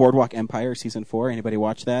have Boardwalk Empire Season 4. Anybody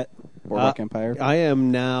watch that? Boardwalk Empire? I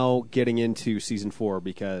am now getting into season 4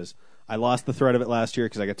 because I lost the thread of it last year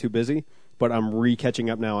because I got too busy. But I'm re-catching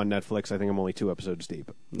up now on Netflix. I think I'm only 2 episodes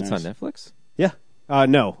deep. It's Nice. on Netflix? Yeah.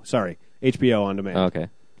 No, sorry. HBO on demand. Oh, okay.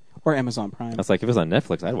 Or Amazon Prime. I was like, if it was on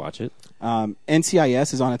Netflix, I'd watch it.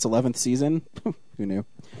 NCIS is on its 11th season. Who knew?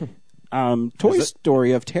 Toy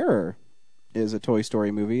Story of Terror is a Toy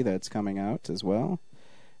Story movie that's coming out as well.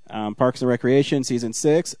 Parks and Recreation Season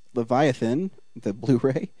 6, Leviathan, the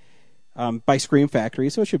Blu-ray, by Scream Factory,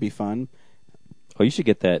 so it should be fun. Oh, you should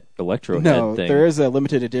get that Electro No, head thing. there is a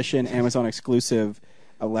limited edition Amazon exclusive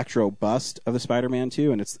Electro bust of the Spider-Man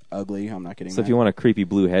 2, and it's ugly. I'm not getting So that. if you want a creepy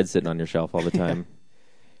blue head sitting on your shelf all the time.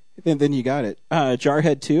 Then you got it.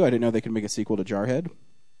 Jarhead 2, I didn't know they could make a sequel to Jarhead.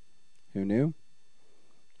 Who knew?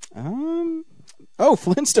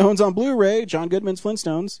 Flintstones on Blu-ray. John Goodman's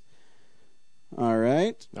Flintstones. All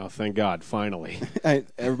right. Oh, thank God. Finally.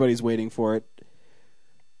 Everybody's waiting for it.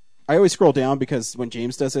 I always scroll down because when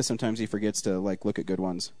James does this, sometimes he forgets to look at good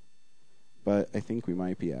ones. But I think we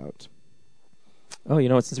might be out. Oh, you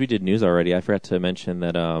know what? Since we did news already, I forgot to mention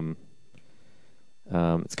that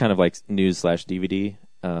it's kind of like news/DVD.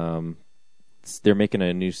 They're making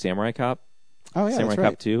a new Samurai Cop. Oh, yeah, Samurai that's right.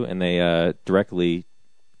 Cop 2, and they directly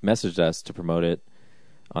messaged us to promote it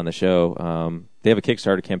on the show. They have a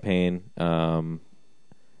Kickstarter campaign.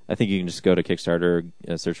 I think you can just go to Kickstarter,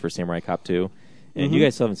 search for Samurai Cop 2. And you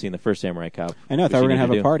guys still haven't seen the first Samurai Cop. I know. I which thought we you were going to need have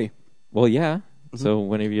a do. party. Well, yeah. So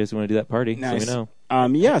whenever you guys want to do that party, Nice. let me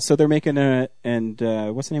know. Yeah, so they're making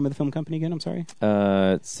what's the name of the film company again? I'm sorry.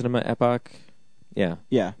 Cinema Epoch. Yeah.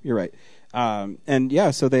 Yeah, you're right. So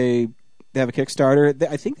they have a Kickstarter.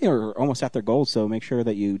 I think they are almost at their goal, so make sure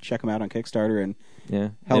that you check them out on Kickstarter and Yeah.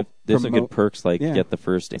 help There's some promote- good perks, like Yeah. get the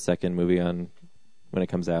first and second movie on when it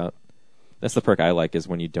comes out. That's the perk I like, is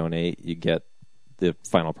when you donate, you get the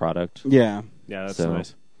final product. Yeah. Yeah, that's So-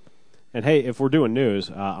 nice. And hey, if we're doing news,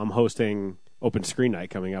 I'm hosting Open Screen Night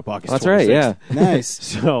coming up August Oh, that's 26th. right, yeah. Nice.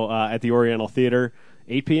 So at the Oriental Theater,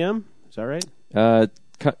 8 p.m. Is that right?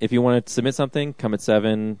 If you want to submit something, come at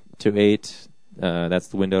 7 to 8. That's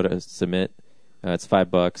the window to submit. It's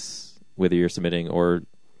 $5 whether you're submitting or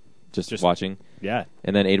just watching. Yeah.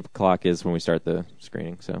 And then 8 o'clock is when we start the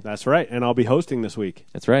screening. So That's right. And I'll be hosting this week.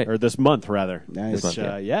 that's right. Or this month, rather. Nice. This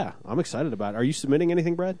month, Yeah, I'm excited about it. Are you submitting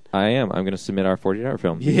anything, Brad? I am. I'm going to submit our 48-hour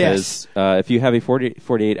film. Yes. Because if you have a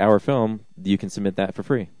 48-hour film, you can submit that for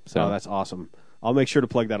free. So Oh, that's awesome. I'll make sure to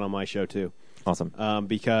plug that on my show, too. awesome.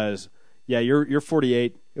 Because, yeah, you're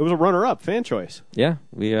 48. It was a runner-up, fan choice. Yeah,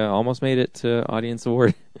 we almost made it to Audience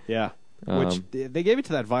Award. Yeah. Which they gave it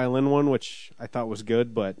to that violin one, which I thought was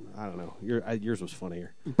good, but I don't know. Yours was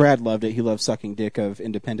funnier. Brad loved it. He loves sucking dick of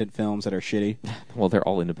independent films that are shitty. Well, they're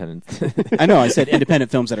all independent. I know. I said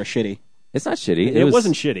independent films that are shitty. It's not shitty. It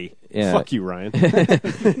wasn't shitty. Yeah. Fuck you, Ryan.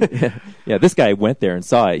 Yeah, this guy went there and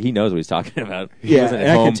saw it. He knows what he's talking about. He Yeah, wasn't at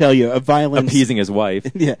and I home can tell you, a violin appeasing his wife.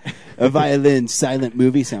 Yeah, a violin silent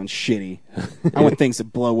movie sounds shitty. I want things to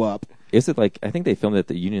blow up. Is it like, I think they filmed it at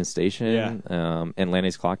the Union Station Yeah. and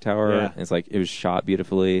Lanny's Clock Tower. Yeah. It's like, it was shot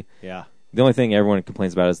beautifully. Yeah. The only thing everyone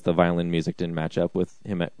complains about is the violin music didn't match up with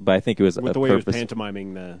him. But I think it was With a the way he was purpose.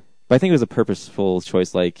 pantomiming the... But I think it was a purposeful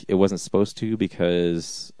choice. Like, it wasn't supposed to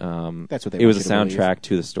because That's what they it was a want you to soundtrack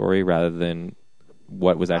to the story rather than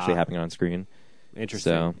what was actually happening on screen.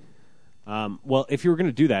 Interesting. So, Well, if you were going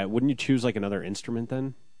to do that, wouldn't you choose like another instrument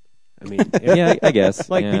then? I mean, yeah, I guess.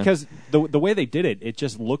 like yeah. because the way they did it, it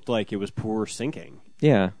just looked like it was poor syncing.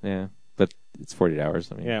 Yeah. But it's 48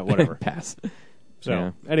 hours. I mean, Yeah, whatever. Pass. So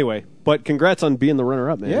Yeah. anyway, but congrats on being the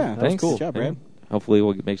runner-up, man. Yeah, that was Thanks. cool. Good job, Brad. Hopefully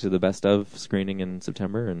we'll make it to the best of screening in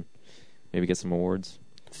September and maybe get some awards.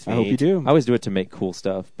 I hope you do. I always do it to make cool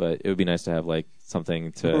stuff, but it would be nice to have like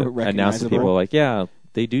something to announce to Recognizable. people like, yeah,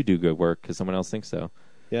 they do good work because someone else thinks so.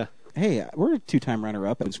 Yeah, Hey, we're a 2-time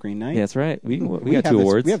runner-up at Screen Night. Yeah, that's right. We got have 2 this-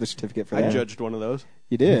 awards. We have the certificate for I that. judged one of those.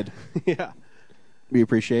 You did. Yeah, We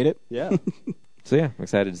appreciate it. yeah, So yeah, I'm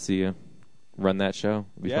excited to see you run that show.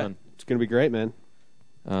 It'll be yeah. fun. It's gonna be great, man.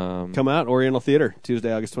 Um, Come out, Oriental Theater,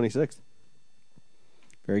 Tuesday, August 26th.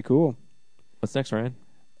 Very cool. what's next, Ryan?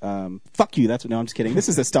 Fuck you. That's what. No, I'm just kidding. This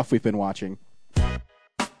is the stuff we've been watching.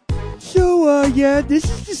 So, yeah, this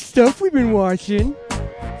is the stuff we've been watching.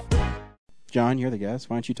 John, you're the guest.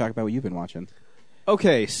 Why don't you talk about what you've been watching?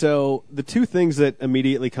 Okay, so the two things that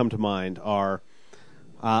immediately come to mind are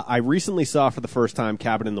I recently saw for the first time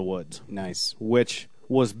Cabin in the Woods, Nice. which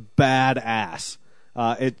was badass.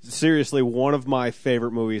 It's seriously one of my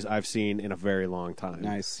favorite movies I've seen in a very long time.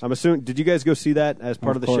 Nice. I'm assuming, did you guys go see that as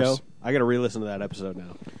part of the course. show? I got to re-listen to that episode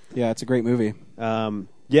now. Yeah, it's a great movie.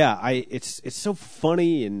 It's so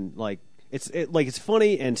funny and like it's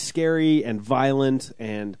funny and scary and violent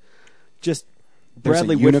and just There's a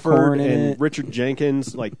Bradley unicorn Whitford in and it. Richard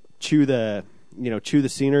Jenkins like chew the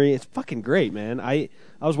scenery. It's fucking great, man. I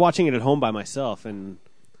was watching it at home by myself and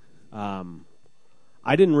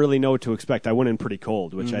I didn't really know what to expect. I went in pretty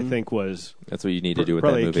cold, which I think was That's what you need to do with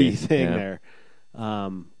probably that movie. a key thing Yeah.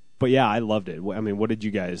 there. But yeah, I loved it. I mean, what did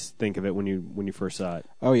you guys think of it when you first saw it?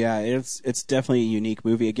 Oh yeah, it's definitely a unique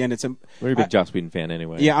movie. Again, it's a. You're a big Joss Whedon fan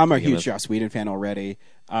anyway. Yeah, I'm a to begin huge with. Joss Whedon fan already.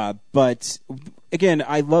 But again,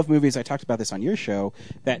 I love movies. I talked about this on your show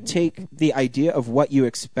that take the idea of what you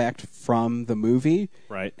expect from the movie,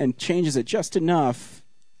 Right. and changes it just enough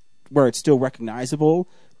where it's still recognizable,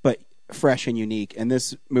 but fresh and unique. And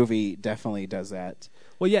this movie definitely does that.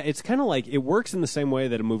 Well, yeah, it's kind of like it works in the same way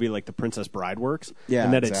that a movie like The Princess Bride works. Yeah,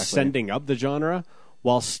 and that it's exactly. sending up the genre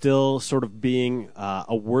while still sort of being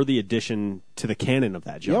a worthy addition to the canon of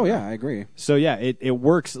that genre. Oh yeah, I agree. So yeah, it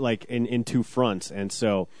works like in two fronts, and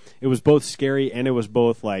so it was both scary and it was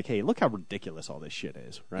both like, hey, look how ridiculous all this shit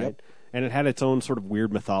is, right? Yep. And it had its own sort of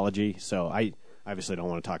weird mythology. So I obviously don't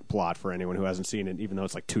want to talk plot for anyone who hasn't seen it, even though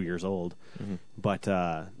it's like 2 years old. Mm-hmm. But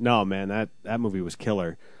no, man, that movie was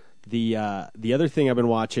killer. The other thing I've been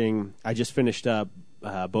watching, I just finished up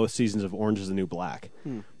both seasons of Orange Is the New Black.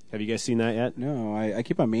 Have you guys seen that yet? No, I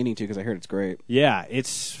keep on meaning to because I heard it's great. Yeah,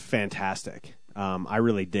 it's fantastic. I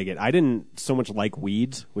really dig it. I didn't so much like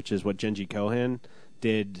Weeds, which is what Genji Kohan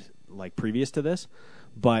did like previous to this,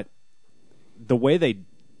 but the way they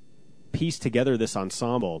piece together this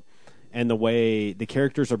ensemble and the way the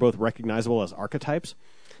characters are both recognizable as archetypes,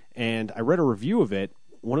 and I read a review of it,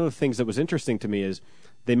 one of the things that was interesting to me is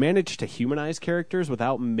they managed to humanize characters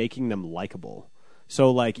without making them likable.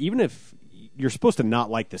 So like even if you're supposed to not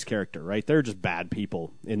like this character, right? They're just bad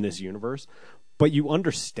people in this universe, but you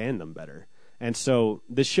understand them better. And so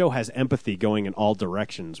this show has empathy going in all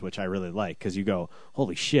directions, which I really like because you go,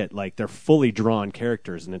 holy shit, like they're fully drawn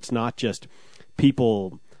characters and it's not just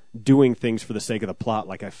people doing things for the sake of the plot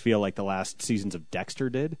like I feel like the last seasons of Dexter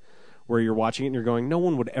did, where you're watching it and you're going, no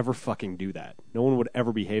one would ever fucking do that. No one would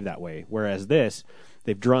ever behave that way. Whereas this,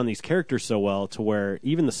 they've drawn these characters so well to where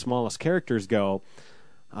even the smallest characters go,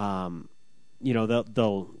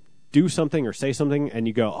 they'll do something or say something, and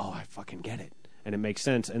you go, oh, I fucking get it. And it makes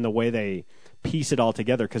sense. And the way they piece it all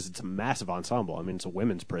together, because it's a massive ensemble. I mean, it's a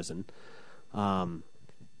women's prison.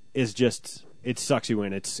 Is just, it sucks you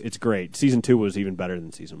in. It's great. Season 2 was even better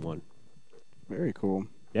than Season 1. Very cool.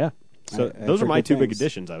 Yeah. So those are my two big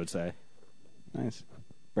additions, I would say. Nice.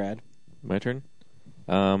 Brad? My turn?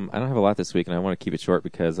 I don't have a lot this week, and I want to keep it short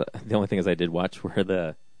because the only things I did watch were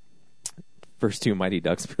the first 2 Mighty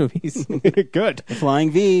Ducks movies. Good. The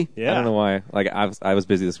Flying V. Yeah. I don't know why. Like I was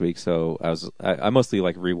busy this week, so I mostly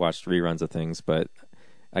like rewatched reruns of things, but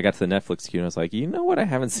I got to the Netflix queue and I was like, you know what I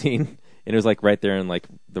haven't seen? And it was like right there in like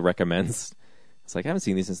the recommends. It's like I haven't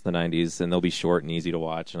seen these since the 90s, and they'll be short and easy to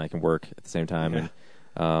watch, and I can work at the same time. Yeah.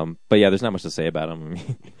 And but yeah, there's not much to say about them. I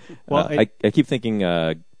mean, Well, I keep thinking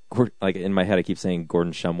like in my head, I keep saying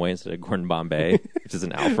Gordon Shumway instead of Gordon Bombay, which is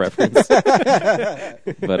an Alf reference.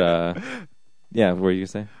 But yeah, what were you gonna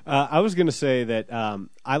say? I was going to say that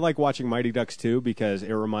I like watching Mighty Ducks 2 because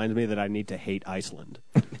it reminds me that I need to hate Iceland.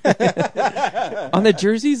 On the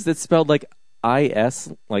jerseys, that's spelled like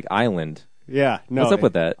IS, like island. Yeah, no. What's up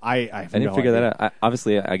with that? I didn't figure that out.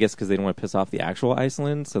 Obviously, I guess because they don't want to piss off the actual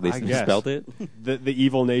Iceland, so they I guess. spelled it. The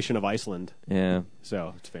evil nation of Iceland. Yeah,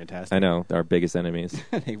 So it's fantastic. I know. They're our biggest enemies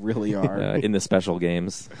They really are. in the special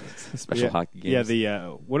games, special hockey games. Yeah,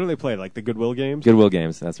 what do they play? Like the Goodwill games? Goodwill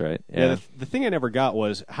games. That's right. Yeah, Yeah, the thing I never got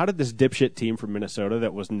was how did this dipshit team from Minnesota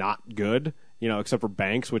that was not good, except for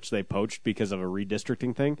Banks, which they poached because of a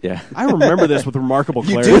redistricting thing. Yeah. I remember this with remarkable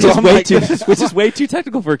clarity. which is Oh way my too, goodness. which is way too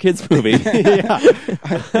technical for a kids movie.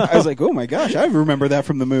 I was like, oh my gosh, I remember that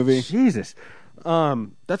from the movie. Jesus,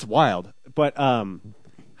 that's wild. But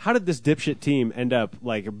how did this dipshit team end up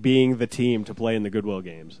like being the team to play in the Goodwill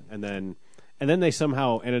games, and then they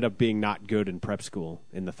somehow ended up being not good in prep school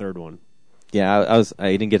in the third one? Yeah,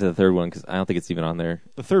 I didn't get to the third one because I don't think it's even on there.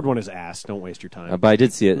 The third one is ass. Don't waste your time. But I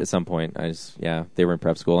did see it at some point. They were in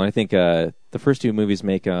prep school, and I think the first 2 movies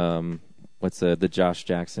make what's the Josh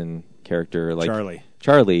Jackson character like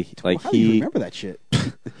Charlie, like How do you remember that shit?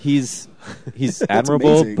 he's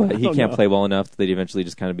admirable, amazing. but he Oh, can't no. play well enough that he eventually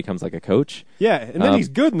just kind of becomes like a coach. Yeah, and then he's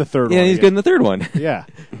good in the third one. Yeah, he's good in the third one. Yeah.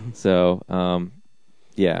 So,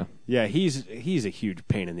 yeah. Yeah, he's a huge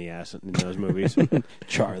pain in the ass in those movies.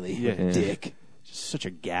 Charlie, Yeah. dick. Just such a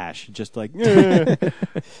gash. Just like, like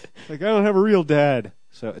I don't have a real dad.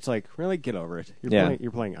 So it's like, really, get over it.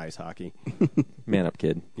 You're playing ice hockey. Man up,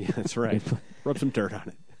 kid. Yeah, that's right. Rub some dirt on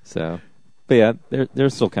it. So, but yeah, they're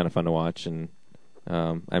still kind of fun to watch, and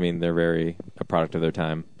I mean, they're very a product of their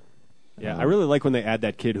time. Yeah, I really like when they add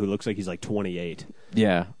that kid who looks like he's like 28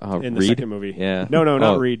 Yeah, in the Reed? second movie. Yeah, no, not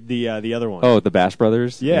Oh. Reed. The other one. Oh, the Bash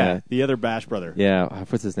Brothers. yeah, the other Bash brother. yeah.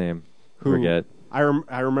 What's his name? Who Forget. I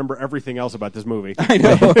remember everything else about this movie. I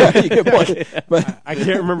know. Good point. But I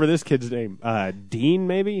can't remember this kid's name. Dean,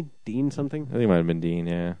 maybe Dean something. I think it might have been Dean.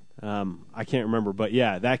 Yeah. I can't remember, but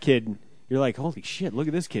yeah, that kid. You're like, holy shit! Look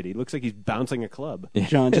at this kid. He looks like he's bouncing a club.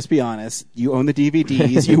 John, just be honest. You own the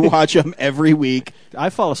DVDs. You watch them every week. I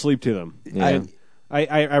fall asleep to them. Yeah.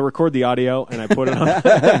 I record the audio and I put it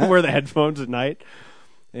on. Wear the headphones at night,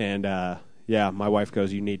 and yeah, my wife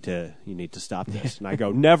goes, "You need to stop this," and I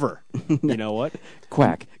go, "Never." You know what?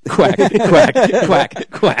 Quack, quack, quack, quack,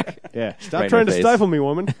 quack. Yeah, stop Right in trying the to face. stifle me,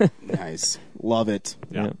 woman. Nice. Love it.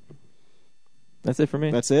 Yeah. That's it for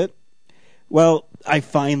me. That's it? Well, I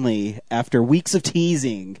finally, after weeks of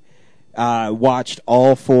teasing, watched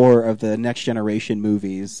all 4 of the Next Generation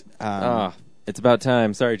movies. It's about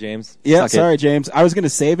time. Sorry, James. Yeah, Suck it. sorry, James. I was going to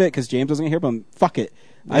save it because James wasn't here, but fuck it.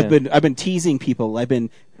 Yeah. I've been teasing people. I know.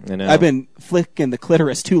 I've been flicking the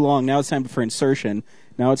clitoris too long. Now it's time for insertion.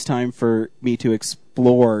 Now it's time for me to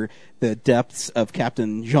explore the depths of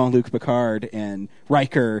Captain Jean-Luc Picard and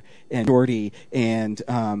Riker and Geordi and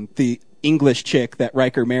the English chick that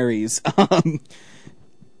Riker marries.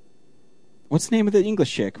 What's the name of the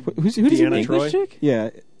English chick? Who's the Deanna English Troi? chick? Yeah,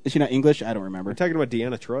 is she not English? I don't remember. We're talking about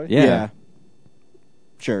Deanna Troi. Yeah.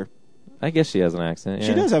 Sure. I guess she has an accent. Yeah.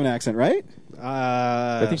 She does have an accent, right?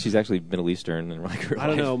 I think she's actually Middle Eastern and like her I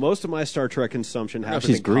don't life. know. Most of my Star Trek consumption happened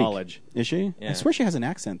she's in Greek. college. Is she? Yeah. I swear she has an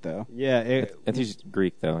accent, though. Yeah, I think she's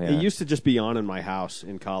Greek though. Yeah. it used to just be on in my house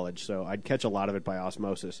in college, so I'd catch a lot of it by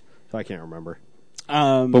osmosis. So I can't remember.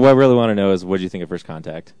 But what I really want to know is, what did you think of First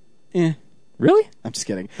Contact? Really? I'm just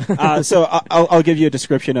kidding. So I'll give you a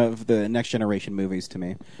description of the Next Generation movies to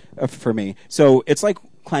me, for me. So it's like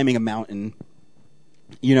climbing a mountain.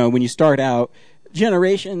 You know, when you start out,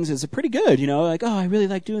 Generations is pretty good. You know, like, oh, I really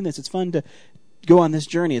like doing this. It's fun to go on this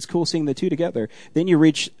journey. It's cool seeing the two together. Then you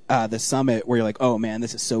reach the summit where you're like, oh man,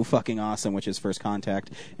 this is so fucking awesome, which is First Contact.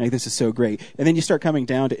 And like, this is so great. And then you start coming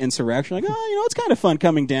down to Insurrection, like, oh, you know, it's kind of fun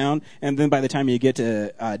coming down. And then by the time you get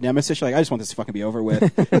to Nemesis, you're like, I just want this to fucking be over with.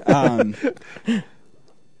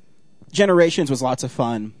 Generations was lots of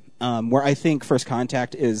fun. Where I think First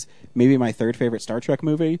Contact is maybe my third favorite Star Trek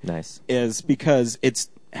movie. Nice. Is because it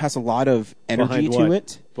has a lot of energy to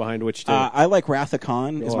it. Behind which two? I like Wrath of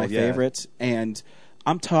Khan is my yeah. favorite, and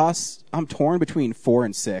I'm torn between 4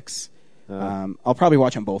 and 6. I'll probably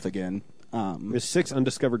watch them both again. Is 6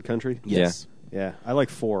 Undiscovered Country? Yes. Yeah, I like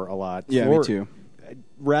 4 a lot. Yeah, 4, me too.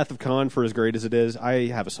 Wrath of Khan, for as great as it is, I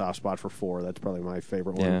have a soft spot for 4. That's probably my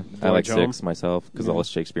favorite one. Yeah, I like Voyage Home. 6 myself because all the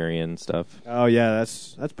Shakespearean stuff. Oh yeah,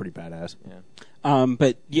 that's pretty badass. Yeah.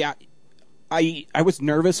 But yeah, I was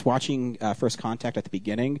nervous watching First Contact at the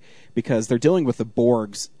beginning because they're dealing with the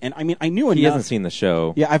Borgs, and I mean I knew enough. He hasn't seen the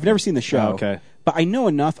show. Yeah, I've never seen the show. Oh, okay. But I know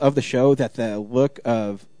enough of the show that the look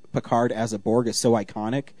of Picard as a Borg is so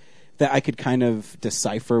iconic that I could kind of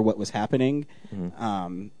decipher what was happening.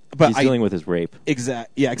 But He's dealing with his rape. Yeah,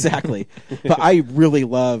 exactly. But I really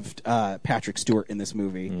loved Patrick Stewart in this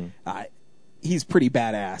movie. He's pretty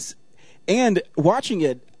badass. And watching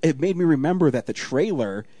it, it made me remember that the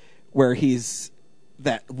trailer where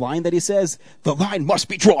that line that he says, "The line must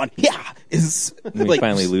be drawn," is When he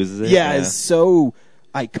finally loses it. Yeah, is so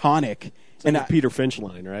iconic. And the Peter Finch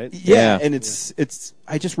line, right? Yeah, and it's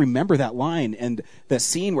I just remember that line and the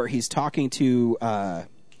scene where he's talking to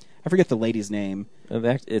I forget the lady's name.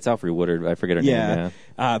 It's Alfre Woodard. I forget her name.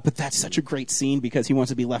 Yeah. But that's such a great scene because he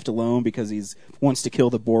wants to be left alone because he wants to kill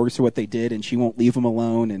the Borgs for what they did, and she won't leave him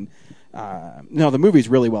alone. And no, the movie's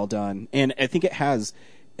really well done, and I think it has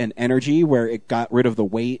an energy where it got rid of the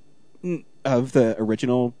weight of the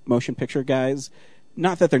original motion picture guys.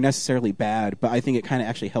 Not that they're necessarily bad, but I think it kind of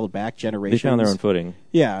actually held back generations. They found their own footing.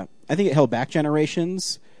 Yeah, I think it held back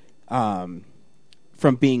generations from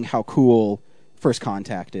being how cool First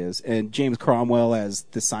Contact is. And James Cromwell as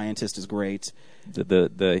the scientist is great.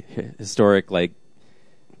 The historic, like,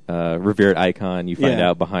 revered icon you find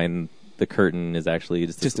out behind the curtain is actually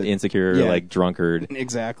just an insecure, like, drunkard.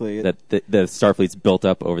 Exactly. That the Starfleet's built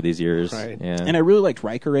up over these years. Right. Yeah. And I really liked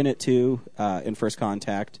Riker in it, too, in First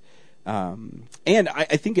Contact. And I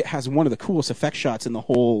think it has one of the coolest effect shots in the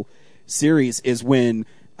whole series is when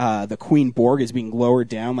the Queen Borg is being lowered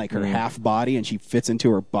down like her half body and she fits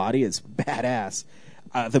into her body. It's badass.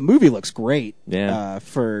 The movie looks great. Yeah.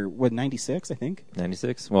 For 96, I think.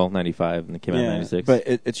 96? Well, 95, and it came out in 96. But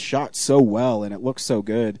it's shot so well and it looks so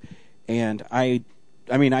good. And I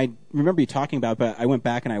remember you talking about it, but I went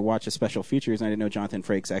back and I watched the special features, and I didn't know Jonathan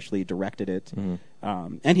Frakes actually directed it.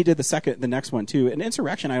 And he did the next one too. And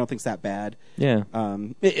Insurrection, I don't think's that bad. Yeah.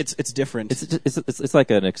 It's different. It's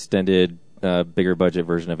like an extended, bigger budget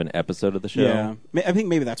version of an episode of the show. Yeah. I think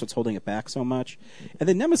maybe that's what's holding it back so much. And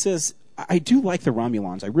then Nemesis, I do like the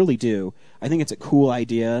Romulans. I really do. I think it's a cool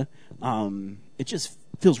idea. It just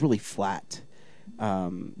feels really flat.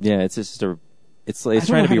 Yeah, it's just It's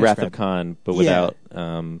trying to be Wrath of Khan, but without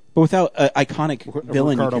an iconic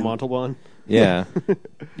villain. Ricardo Montalban. Yeah.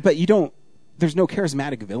 But you don't. There's no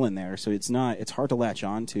charismatic villain there, so it's hard to latch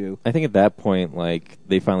on to. I think at that point, like,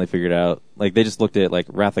 they finally figured out, like, they just looked at, like,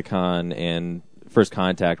 Wrath of Khan and First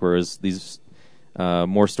Contact, whereas these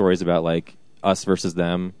more stories about, like, us versus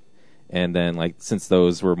them. And then, like, since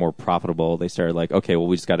those were more profitable, they started like, okay, well,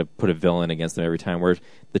 we just got to put a villain against them every time. Where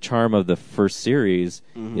the charm of the first series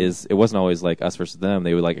is it wasn't always like us versus them.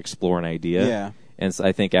 They would like explore an idea. Yeah. And so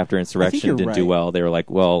I think after Insurrection didn't do well, they were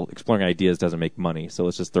like, well, exploring ideas doesn't make money, so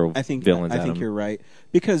let's just throw villains at them. I think you're right.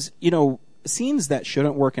 Because, scenes that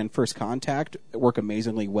shouldn't work in First Contact work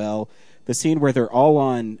amazingly well. The scene where they're all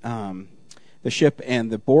on the ship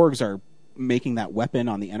and the Borgs are making that weapon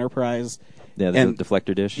on the Enterprise. Yeah, the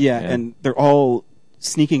deflector dish. Yeah, and they're all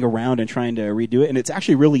sneaking around and trying to redo it. And it's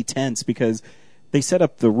actually really tense because they set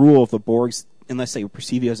up the rule of the Borgs, unless they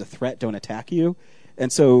perceive you as a threat, don't attack you.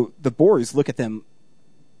 And so the Borgs look at them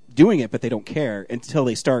doing it, but they don't care until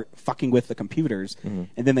they start fucking with the computers. And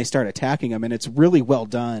then they start attacking them. And it's really well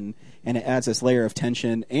done. And it adds this layer of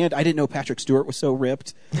tension. And I didn't know Patrick Stewart was so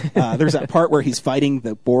ripped. There's that part where he's fighting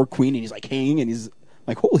the Borg Queen and he's like hanging and he's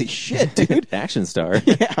like, holy shit, dude. Action star.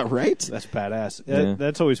 Yeah, right? That's badass. Yeah.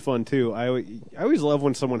 That's always fun, too. I always love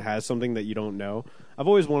when someone has something that you don't know. I've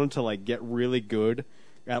always wanted to, like, get really good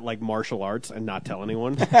at, like, martial arts and not tell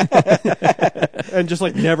anyone. And just,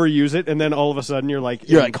 like, never use it. And then all of a sudden you're, like...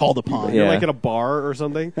 You're, like, called upon. You're, Yeah. like, at a bar or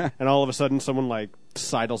something. And all of a sudden someone, like,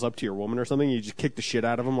 sidles up to your woman or something. You just kick the shit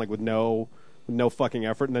out of them, like, with no with no fucking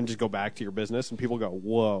effort, and then just go back to your business, and people go,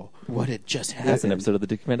 "Whoa, What had just happened? That's an episode of the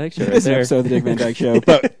Dick Van Dyke Show right It's an there. episode of the Dick Van Dyke Show,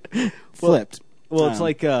 but flipped. Well, it's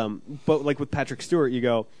like, but like with Patrick Stewart, you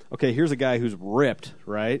go, okay, here's a guy who's ripped,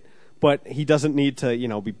 right? But he doesn't need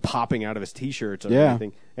to, be popping out of his T-shirts or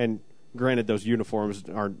anything. And granted, those uniforms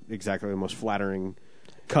aren't exactly the most flattering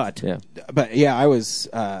cut. Yeah. But yeah, I was,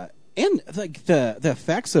 and like the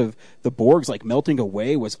effects of the Borgs like melting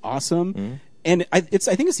away was awesome. Mm-hmm. And I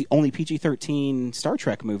think it's the only PG-13 Star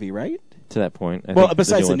Trek movie, right? To that point. I Well, think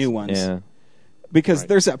besides the new ones. Yeah. Because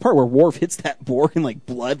there's that part where Worf hits that Borg and like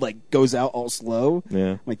blood like goes out all slow.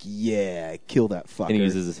 Yeah. I'm like, yeah, kill that fucker. And he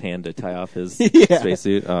uses his hand to tie off his Yeah.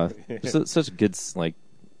 spacesuit. Such good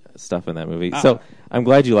stuff in that movie. So I'm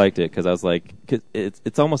glad you liked it because I was like, 'cause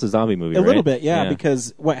it's almost a zombie movie, A right? little bit, yeah,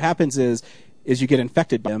 because what happens is you get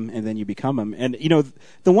infected by them and then you become them. And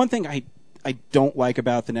the one thing I don't like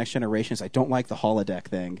about the Next Generation is I don't like the holodeck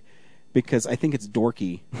thing because I think it's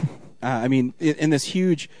dorky. I mean, in this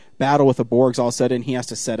huge battle with the Borgs, all of a sudden he has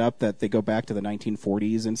to set up that they go back to the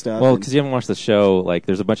 1940s and stuff. Well, and- because you haven't watched the show, like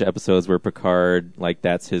there's a bunch of episodes where Picard, like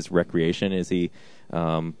that's his recreation, is he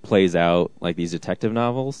plays out like these detective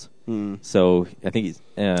novels. So I think he's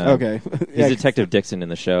Okay. he's Yeah. Detective Dixon in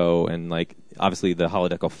the show, and like obviously the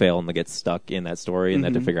holodeck will fail and they get stuck in that story, and they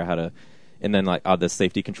have to figure out how to. And then like the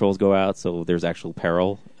safety controls go out, so there's actual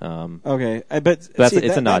peril. Okay, but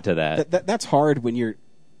it's a nod to that. That's hard when you're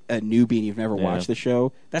a newbie and you've never watched the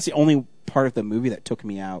show. That's the only part of the movie that took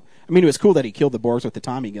me out. I mean, it was cool that he killed the Borgs with the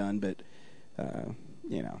Tommy gun, but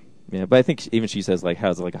Yeah, but I think even she says like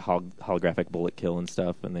how's it like a holographic bullet kill and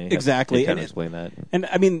stuff, and they Exactly. kind And of explain that. And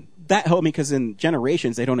I mean that helped me because in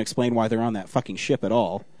Generations they don't explain why they're on that fucking ship at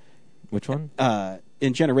all. Which one?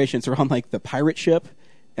 In Generations they're on like the pirate ship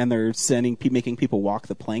and they're making people walk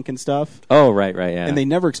the plank and stuff. Oh, right, yeah. And they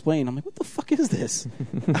never explain. I'm like, what the fuck is this?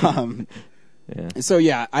 Yeah. So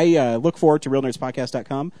yeah, I look forward to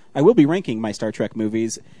RealNerdsPodcast.com. I will be ranking my Star Trek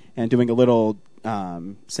movies and doing a little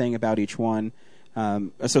saying about each one.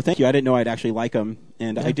 So thank you. I didn't know I'd actually like them,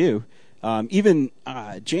 and I do. Even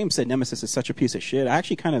James said Nemesis is such a piece of shit. I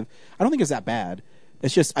actually I don't think it's that bad.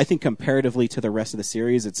 It's just I think comparatively to the rest of the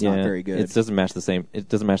series, it's not very good. It doesn't match it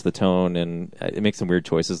doesn't match the tone, and it makes some weird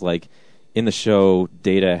choices. Like in the show,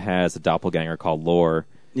 Data has a doppelganger called Lore.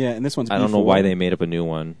 Yeah, and this one's I don't know B4. why they made up a new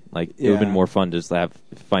one. Like it would have been Yeah. more fun to just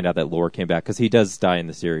find out that Lore came back, because he does die in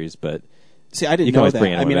the series. But See, I didn't you can know always that.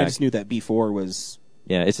 bring I anyone mean, I back. just knew that B4 was.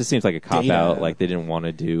 Yeah, it just seems like a cop Data. out. Like they didn't want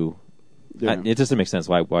to do. Yeah. It doesn't make sense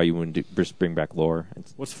why you wouldn't just bring back Lore.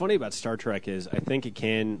 What's funny about Star Trek is I think it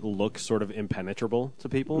can look sort of impenetrable to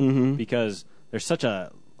people because there's such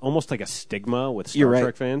almost like a stigma with You're Star right.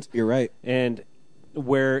 Trek fans. You're right. And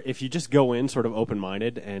where if you just go in sort of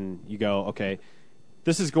open-minded and you go, okay,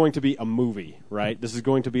 this is going to be a movie, right? This is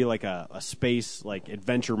going to be like a space like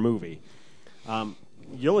adventure movie.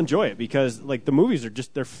 You'll enjoy it because like the movies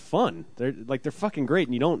they're fun. They're fucking great,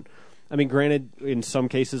 and you don't. I mean, granted, in some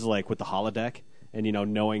cases, like with the holodeck, and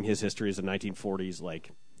knowing his history as a 1940s,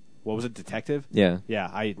 like what was it, detective? Yeah.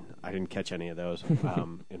 I didn't catch any of those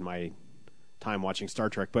in my time watching Star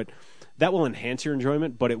Trek, but that will enhance your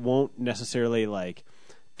enjoyment, but it won't necessarily like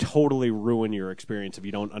totally ruin your experience if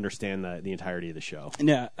you don't understand the entirety of the show.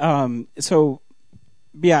 Yeah. So,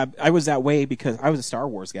 yeah, I was that way because I was a Star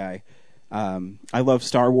Wars guy. I love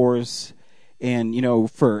Star Wars, and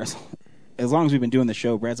for as long as we've been doing the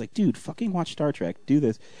show, Brad's like, dude, fucking watch Star Trek, do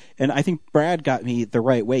this. And I think Brad got me the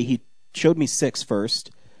right way. He showed me 6 first,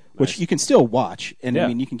 which you can still watch, and I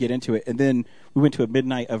mean you can get into it. And then we went to a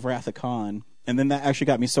midnight of Wrath of Khan, and then that actually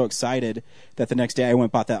got me so excited that the next day I went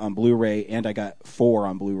and bought that on Blu-ray, and I got 4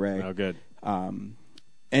 on Blu-ray. Oh, good. And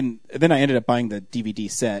then I ended up buying the DVD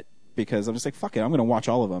set because I'm just like, fuck it, I'm going to watch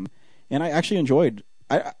all of them. And I actually enjoyed.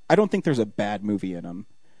 I don't think there's a bad movie in them.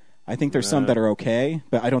 I think there's some that are okay,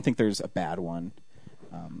 but I don't think there's a bad one.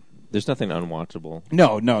 There's nothing unwatchable.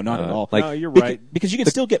 No, not at all. like- No, you're right. Because you can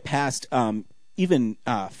still get past even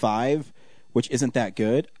 5, which isn't that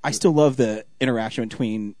good. I still love the interaction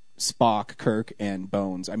between Spock, Kirk, and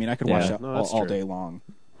Bones. I mean, I could watch that No, that's all true. day long.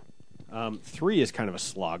 3 is kind of a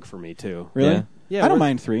slog for me too. Really? Yeah. Yeah, I don't we're-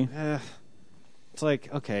 mind 3. It's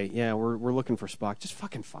like, okay, yeah, we're looking for Spock. Just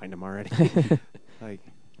fucking find him already.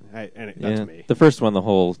 That's me. The first one, the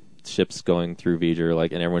whole ship's going through V'ger,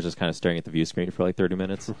 like, and everyone's just kind of staring at the view screen for like 30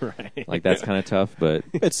 minutes. Right. Like that's kind of tough, but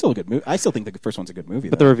It's still a good movie. I still think the first one's a good movie.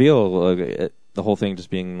 but the reveal, the whole thing just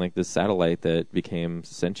being like this satellite that became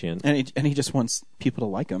sentient. and he just wants people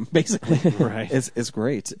to like him, basically. Right. It's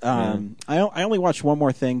great. I only watched one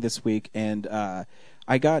more thing this week, and I'm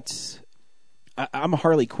a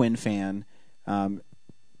Harley Quinn fan,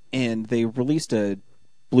 and they released a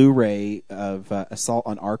Blu-ray of Assault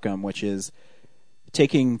on Arkham, which is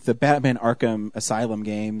taking the Batman Arkham Asylum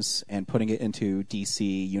games and putting it into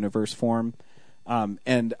DC Universe form.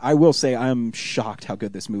 And I will say I'm shocked how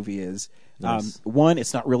good this movie is. Nice. One,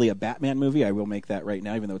 it's not really a Batman movie. I will make that right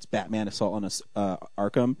now, even though it's Batman Assault on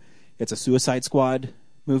Arkham. It's a Suicide Squad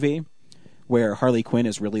movie where Harley Quinn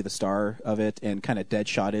is really the star of it, and kind of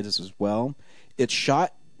Deadshot is as well. It's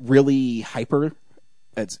shot really hyper.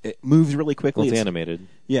 It moves really quickly. Well, it's animated.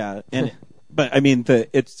 Yeah, but I mean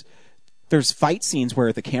there's fight scenes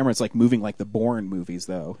where the camera's like moving like the Bourne movies,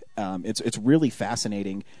 though. It's really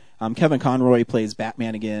fascinating. Kevin Conroy plays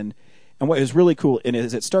Batman again, and what is really cool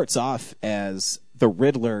is it starts off as the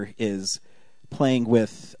Riddler is playing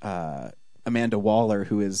with Amanda Waller,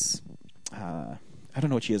 who is I don't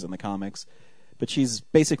know what she is in the comics, but she's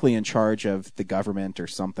basically in charge of the government or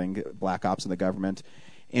something, black ops of the government,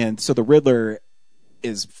 and so the Riddler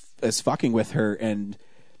is fucking with her, and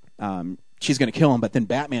she's going to kill him, but then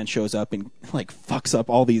Batman shows up and like fucks up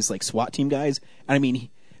all these like SWAT team guys. And I mean,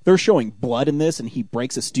 they're showing blood in this, and he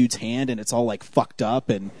breaks this dude's hand, and it's all like fucked up,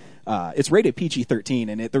 and it's rated PG-13,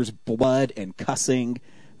 and there's blood and cussing.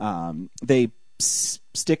 They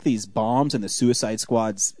stick these bombs in the Suicide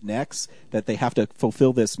Squad's necks that they have to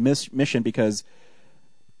fulfill this mission because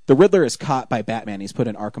the Riddler is caught by Batman. He's put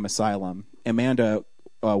in Arkham Asylum. Amanda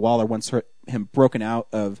Waller wants him broken out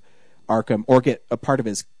of Arkham, or get a part of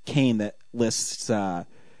his cane that lists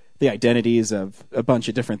the identities of a bunch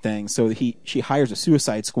of different things. So she hires a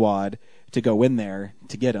Suicide Squad to go in there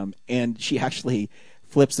to get him, and she actually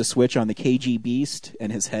flips the switch on the KG Beast,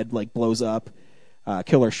 and his head like blows up.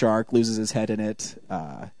 Killer Shark loses his head in it,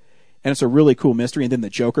 and it's a really cool mystery. And then the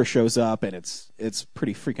Joker shows up, and it's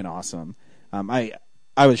pretty freaking awesome. I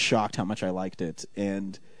was shocked how much I liked it,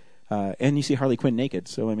 and you see Harley Quinn naked.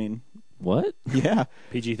 So I mean. What? Yeah.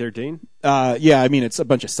 PG-13? Yeah, I mean, it's a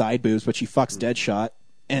bunch of side boobs, but she fucks Deadshot.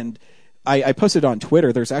 And I posted on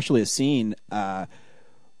Twitter, there's actually a scene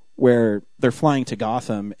where they're flying to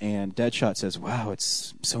Gotham, and Deadshot says, wow,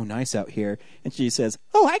 it's so nice out here. And she says,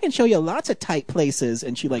 oh, I can show you lots of tight places.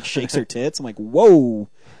 And she, like, shakes her tits. I'm like, whoa.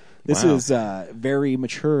 This is very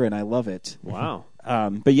mature, and I love it. Wow.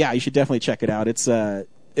 But, yeah, you should definitely check it out. It's a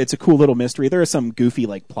cool little mystery. There are some goofy,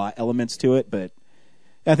 like, plot elements to it, but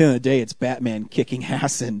at the end of the day, it's Batman kicking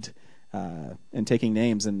ass and taking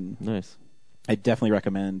names. And Nice. I definitely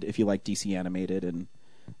recommend, if you like DC animated and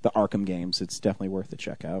the Arkham games, it's definitely worth a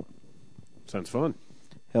check out. Sounds fun.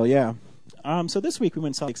 Hell yeah. So this week we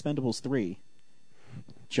went and saw Expendables 3.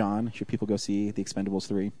 John, should people go see The Expendables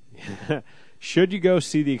 3? Should you go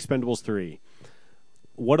see The Expendables 3?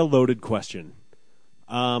 What a loaded question.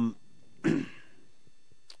 How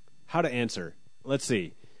to answer? Let's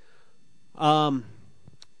see.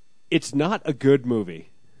 It's not a good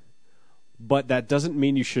movie, but that doesn't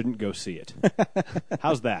mean you shouldn't go see it.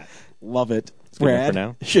 How's that? Love it. good enough Brad, for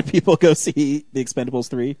now. should people go see The Expendables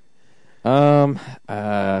 3?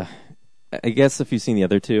 I guess if you've seen the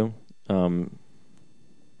other two,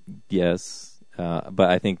 yes. But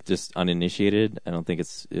I think just uninitiated, I don't think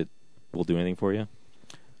it will do anything for you.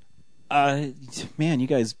 Man, you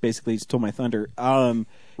guys basically stole my thunder.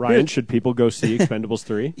 Ryan, should people go see Expendables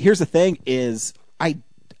 3? Here's the thing: is I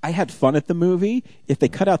had fun at the movie. If they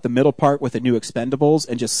cut out the middle part with the new Expendables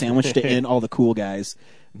and just sandwiched it in all the cool guys.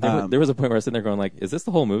 There was a point where I was sitting there going, like, is this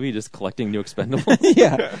the whole movie, just collecting new Expendables?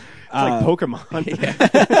 Yeah. It's like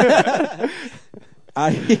Pokemon.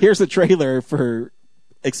 Here's the trailer for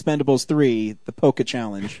Expendables 3, the Poke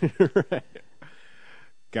Challenge. Right.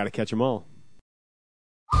 Got to catch them all.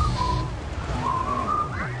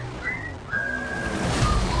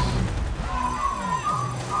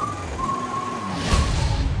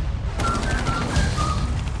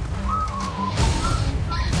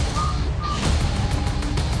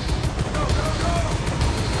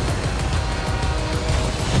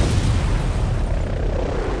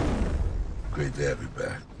 Great to have you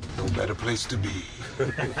back. No better place to be.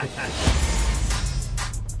 It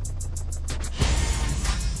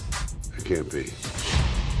can't be.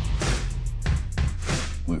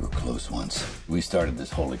 We were close once. We started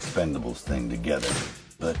this whole Expendables thing together,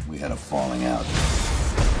 but we had a falling out.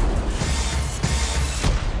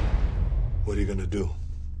 What are you gonna do?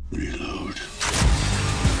 Reload.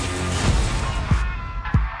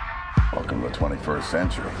 Welcome to the 21st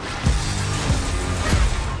century.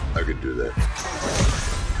 I could do that.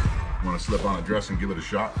 Want to slip on a dress and give it a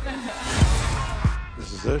shot?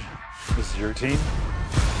 This is it? This is your team?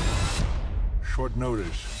 Short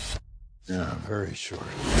notice. Yeah, very short.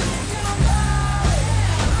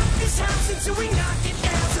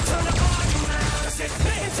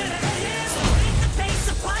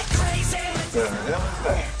 The hell is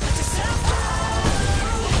that?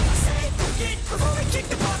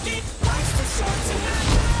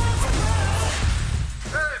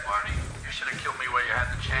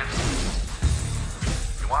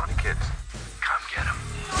 want them, kids? Come get them.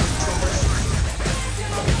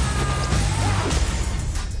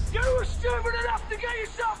 You were stupid enough to get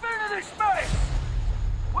yourself into this mess!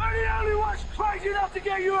 We're the only ones crazy enough to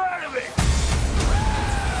get you out of it!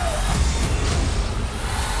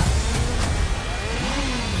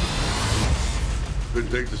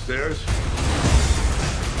 Couldn't take the stairs?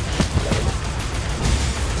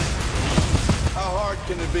 How hard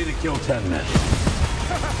can it be to kill 10 men?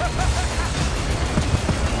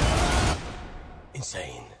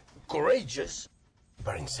 Insane. Courageous,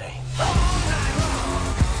 but insane.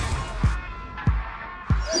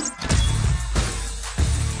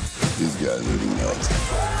 These guys are nuts.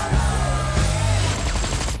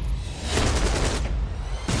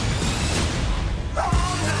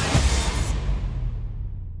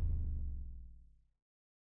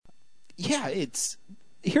 Yeah,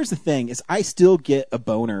 here's the thing: is I still get a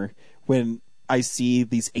boner when I see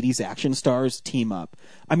these 80s action stars team up.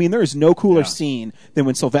 I mean, there is no cooler scene than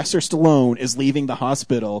when Sylvester Stallone is leaving the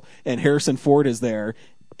hospital and Harrison Ford is there,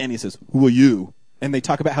 and he says, "Who are you?" And they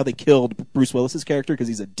talk about how they killed Bruce Willis's character because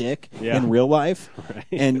he's a dick in real life,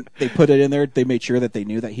 and they put it in there. They made sure that they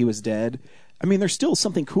knew that he was dead. I mean, there's still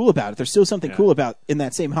something cool about it. There's still something cool about in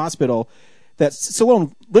that same hospital that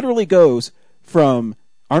Stallone literally goes from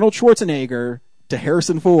Arnold Schwarzenegger to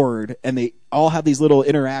Harrison Ford, and they all have these little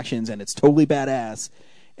interactions, and it's totally badass.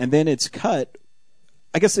 And then it's cut.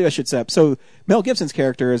 I guess I should say. So Mel Gibson's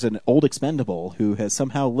character is an old expendable who has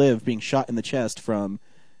somehow lived being shot in the chest from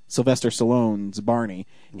Sylvester Stallone's Barney.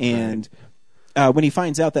 And when he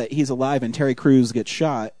finds out that he's alive and Terry Crews gets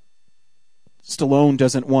shot, Stallone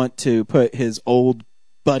doesn't want to put his old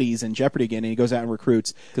buddies in jeopardy again, and he goes out and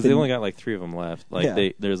recruits. Because they only got like 3 of them left.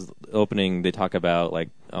 Like there's opening. They talk about like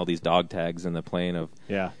all these dog tags in the plane of.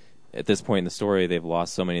 Yeah. At this point in the story, they've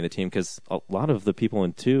lost so many of the team because a lot of the people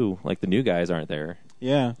in 2, like the new guys, aren't there.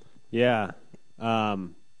 Yeah. Yeah.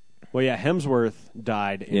 Well, yeah, Hemsworth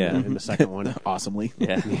died in the second one. Awesomely.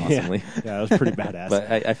 Yeah, awesomely. Yeah, that was pretty badass.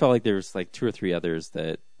 But I felt like there was like 2 or 3 others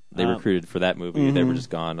that they recruited for that movie. They were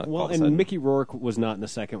just gone. Well, and Mickey Rourke was not in the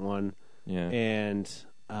second one. Yeah. And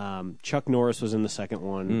Chuck Norris was in the second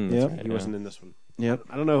one. Right, he wasn't in this one. Yep.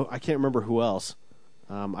 I don't know. I can't remember who else.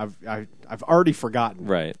 I've already forgotten.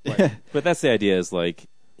 Right. But that's the idea. Is like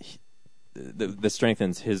the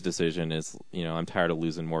strengthens his decision. Is I'm tired of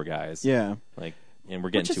losing more guys. Yeah. Like. And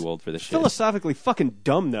we're getting too old for this shit. Philosophically fucking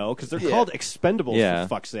dumb, though, because they're called expendables, for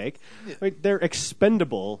fuck's sake. Like, they're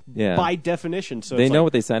expendable by definition. So they know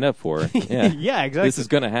what they signed up for. Yeah, yeah, exactly. This is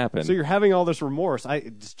going to happen. So you're having all this remorse.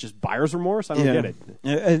 It's just buyer's remorse? I don't get it.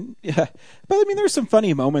 Yeah. But, I mean, there's some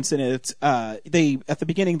funny moments in it. At the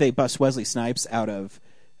beginning, they bust Wesley Snipes out of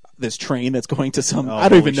this train that's going to some... I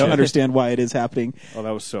don't even understand why it is happening. Oh,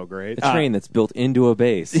 that was so great. A train that's built into a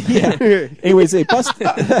base. Yeah. Anyways, they bust...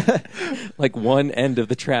 like one end of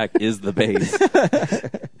the track is the base.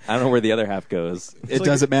 I don't know where the other half goes. It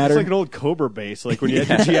doesn't matter. It's like an old Cobra base, like when you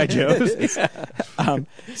had your G.I. Joes.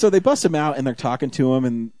 So they bust him out, and they're talking to him,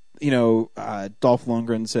 and, Dolph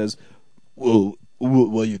Lundgren says, well,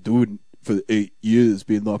 what are you doing for the 8 years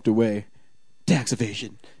being locked away? Tax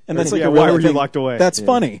evasion. And that's like why were you locked away? That's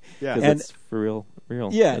funny. Yeah, and it's for real.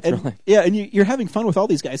 Yeah, and you're having fun with all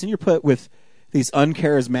these guys, and you're put with these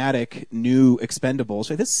uncharismatic new expendables.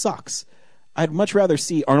 Like, this sucks. I'd much rather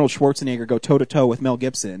see Arnold Schwarzenegger go toe to toe with Mel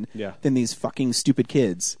Gibson than these fucking stupid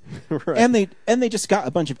kids. Right. And they just got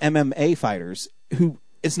a bunch of MMA fighters who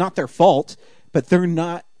it's not their fault, but they're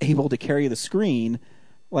not able to carry the screen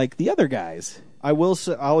like the other guys.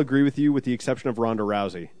 I'll agree with you, with the exception of Ronda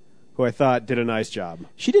Rousey, who I thought did a nice job.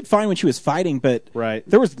 She did fine when she was fighting, but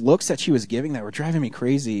there was looks that she was giving that were driving me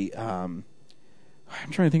crazy. I'm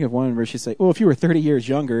trying to think of one where she's like, well, if you were 30 years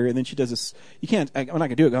younger, and then she does this, I'm not going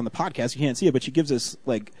to do it on the podcast, you can't see it, but she gives this,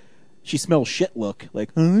 like, she smells shit look. Like,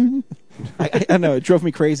 I don't know, it drove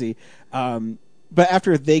me crazy. But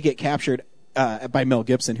after they get captured by Mel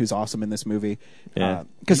Gibson, who's awesome in this movie,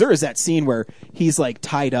 because there is that scene where he's, like,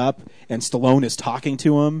 tied up, and Stallone is talking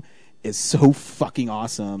to him, is so fucking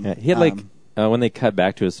awesome. Yeah, he had when they cut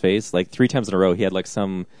back to his face, like 3 times in a row, he had like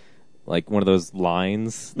some, like one of those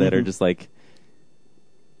lines that are just like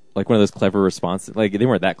one of those clever responses. Like they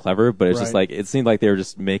weren't that clever, but it's just like it seemed like they were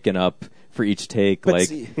just making up for each take, but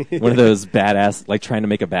one of those badass, like trying to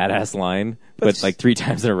make a badass line, but like 3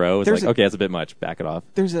 times in a row. It's like, okay, that's a bit much. Back it off.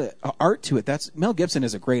 There's a art to it. Mel Gibson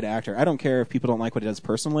is a great actor. I don't care if people don't like what he does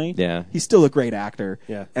personally. Yeah. He's still a great actor.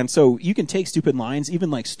 Yeah. And so you can take stupid lines, even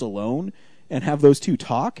like Stallone, and have those two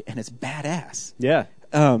talk, and it's badass. Yeah.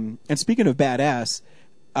 And speaking of badass,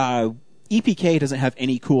 EPK doesn't have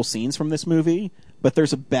any cool scenes from this movie. but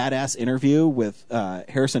there's a badass interview with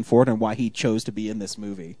Harrison Ford on why he chose to be in this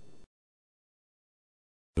movie.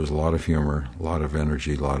 There's a lot of humor, a lot of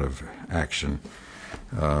energy, a lot of action,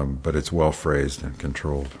 but it's well phrased and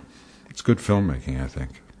controlled. It's good filmmaking, I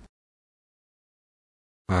think.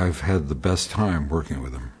 I've had the best time working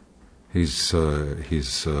with him. He's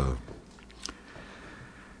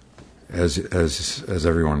as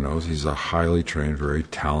everyone knows, he's a highly trained, very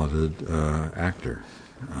talented actor,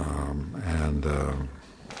 and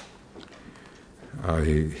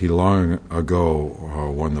he long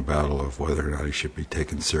ago won the battle of whether or not he should be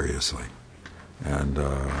taken seriously, and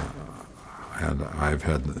I've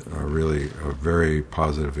had a very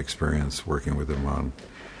positive experience working with him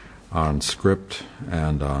on script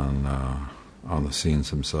and on the scenes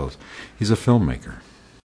themselves. He's a filmmaker.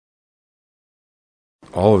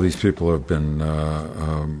 All of these people have been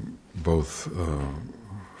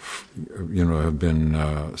have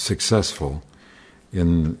been successful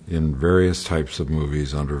in various types of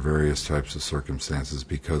movies under various types of circumstances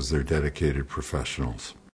because they're dedicated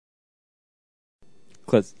professionals.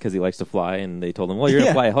 Because he likes to fly, and they told him, well, you're going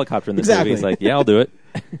to fly a helicopter in this movie. He's like, yeah, I'll do it.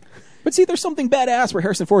 But see, there's something badass where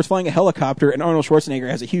Harrison Ford is flying a helicopter and Arnold Schwarzenegger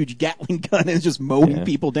has a huge Gatling gun and is just mowing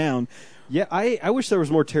people down. Yeah, I wish there was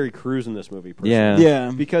more Terry Crews in this movie, personally.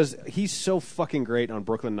 Yeah. Because he's so fucking great on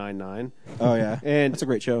Brooklyn Nine-Nine. Oh, yeah. And that's a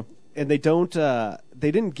great show. And they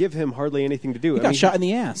didn't give him hardly anything to do. He got shot in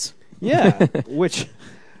the ass. Yeah, which,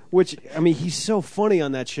 I mean, he's so funny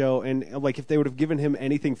on that show, and like if they would have given him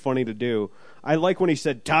anything funny to do, I like when he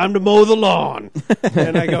said, "Time to mow the lawn,"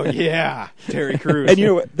 and I go, "Yeah, Terry Crews." And you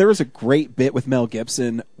know, there was a great bit with Mel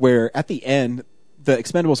Gibson where at the end, the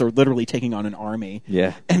Expendables are literally taking on an army.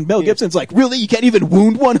 Yeah. And Mel Gibson's like, really? You can't even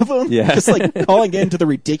wound one of them? Yeah. Just like calling into the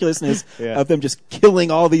ridiculousness of them just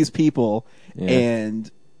killing all these people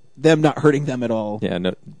and them not hurting them at all.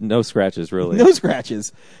 Yeah, no scratches, really. No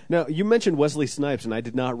scratches. Now, you mentioned Wesley Snipes, and I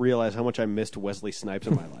did not realize how much I missed Wesley Snipes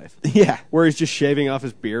in my life. Yeah. Where he's just shaving off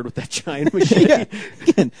his beard with that giant machete.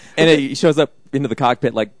 And he shows up into the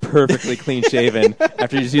cockpit like perfectly clean shaven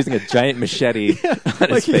after he's using a giant machete on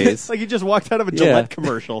his face. Like he just walked out of a Gillette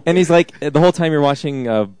commercial. And he's like, the whole time you're watching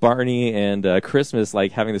Barney and Christmas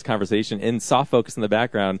like having this conversation, in soft focus in the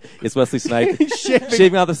background is Wesley Snipes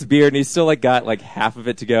shaving off this beard, and he's still like got like half of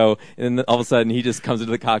it to go, and then all of a sudden he just comes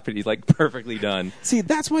into the cockpit, he's like perfectly done. See,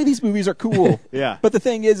 that's why these movies are cool. Yeah. But the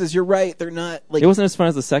thing is you're right, they're not like... It wasn't as fun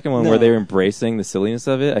as the second one where they were embracing the silliness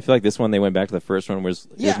of it. I feel like this one they went back to the first one was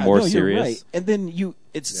more serious. You're right. And then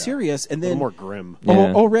it's serious, and then more grim.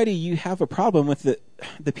 Already you have a problem with the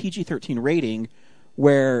PG-13 rating,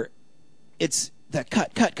 where it's that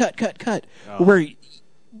cut. Oh. Where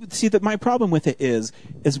see that my problem with it is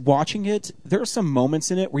watching it. There are some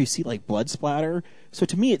moments in it where you see like blood splatter. So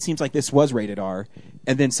to me, it seems like this was rated R,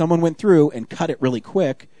 and then someone went through and cut it really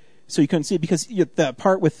quick, so you couldn't see it because the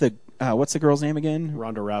part with the what's the girl's name again?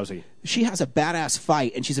 Ronda Rousey. She has a badass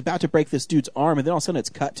fight, and she's about to break this dude's arm, and then all of a sudden it's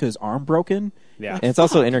cut to his arm broken. Yeah, and it's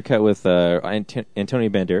also intercut with Antonio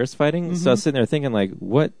Banderas fighting. Mm-hmm. So I was sitting there thinking, like,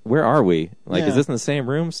 where are we? Like, is this in the same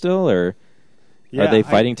room still, or are they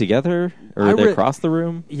fighting together, or are they across the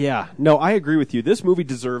room? Yeah, no, I agree with you. This movie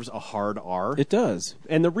deserves a hard R. It does,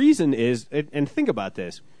 and the reason is, and think about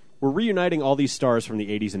this: we're reuniting all these stars from the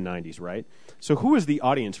 '80s and '90s, right? So who is the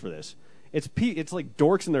audience for this? It's like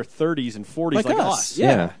dorks in their 30s and 40s like us.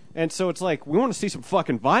 Yeah. And so it's like, we want to see some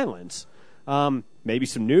fucking violence. Maybe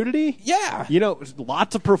some nudity. Yeah. You know,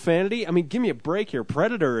 lots of profanity. I mean, give me a break here.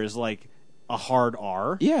 Predator is like a hard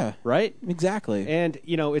R. Yeah. Right? Exactly. And,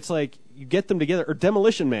 you know, it's like you get them together. Or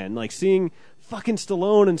Demolition Man, like seeing fucking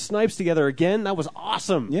Stallone and Snipes together again, that was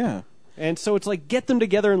awesome. Yeah. And so it's like, get them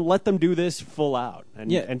together and let them do this full out.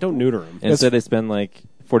 And don't neuter them. And instead they spend like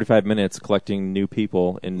 45 minutes collecting new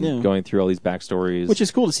people and going through all these backstories. Which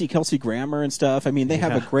is cool to see Kelsey Grammer and stuff. I mean, they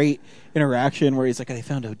have a great interaction where he's like, I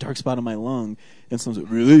found a dark spot on my lung. And someone's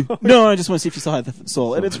like, really? No, I just want to see if you still have the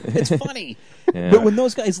soul. And it's funny. Yeah. But when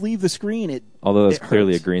those guys leave the screen, although it's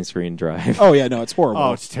clearly a green screen drive. Oh, yeah, no, it's horrible.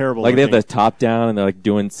 Oh, it's terrible. Like, they have the top down and they're like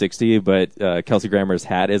doing 60, but Kelsey Grammer's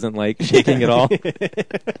hat isn't like shaking at all.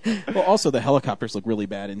 Well, also the helicopters look really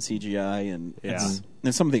bad in CGI,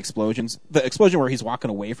 and some of the explosions. The explosion where he's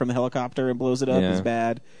walking away from the helicopter and blows it up is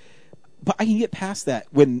bad. But I can get past that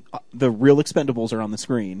when the real Expendables are on the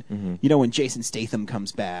screen. Mm-hmm. You know, when Jason Statham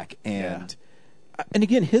comes back and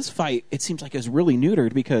again, his fight, it seems like, is really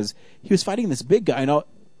neutered because he was fighting this big guy and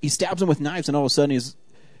he stabs him with knives, and all of a sudden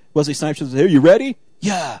Wesley Snipes says, "Hey, you ready?"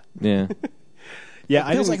 Yeah. Yeah. Yeah,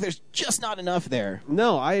 it feels like there's just not enough there.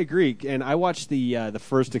 No, I agree. And I watched the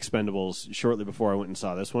first Expendables shortly before I went and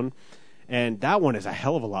saw this one, and that one is a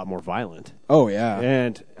hell of a lot more violent. Oh yeah.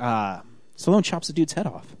 And Stallone chops the dude's head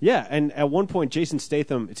off. Yeah, and at one point, Jason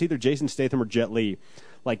Statham, it's either Jason Statham or Jet Li,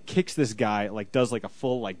 like kicks this guy, like does like a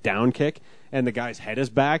full like down kick, and the guy's head is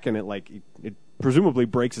back, and it presumably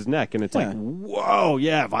breaks his neck, and it's like, whoa,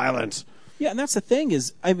 yeah, violence. Yeah, and that's the thing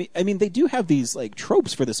is, I mean, they do have these like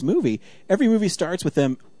tropes for this movie. Every movie starts with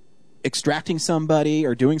them extracting somebody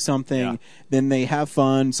or doing something, then they have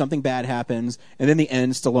fun, something bad happens, and then the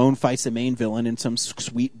end, Stallone fights the main villain in some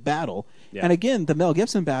sweet battle. Yeah. And again, the Mel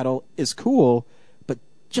Gibson battle is cool, but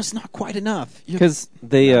just not quite enough. Because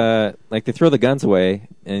they they throw the guns away,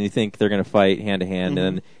 and you think they're going to fight hand to hand,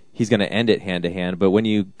 and he's going to end it hand to hand. But when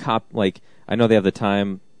you I know they have the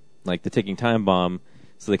time, like the ticking time bomb,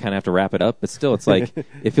 so they kind of have to wrap it up. But still, it's like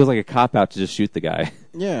it feels like a cop out to just shoot the guy.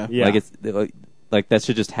 Yeah, Like that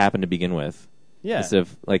should just happen to begin with. Yeah. Instead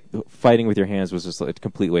of like fighting with your hands was just like, a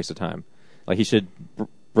complete waste of time. Like he should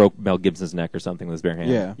broke Mel Gibson's neck or something with his bare hand.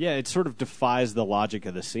 Yeah. Yeah, it sort of defies the logic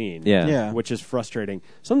of the scene. Yeah. Which is frustrating.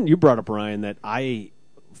 Something you brought up, Ryan, that I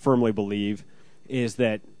firmly believe is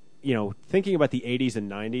that, thinking about the 80s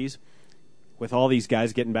and 90s with all these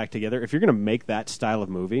guys getting back together, if you're going to make that style of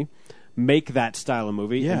movie,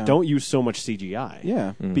 and don't use so much CGI.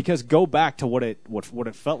 Yeah. Because go back to what it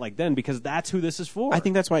felt like then, because that's who this is for. I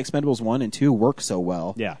think that's why Expendables 1 and 2 work so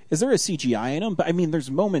well. Yeah. Is there a CGI in them? But I mean,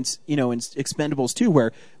 there's moments, in Expendables 2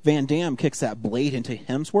 where Van Damme kicks that blade into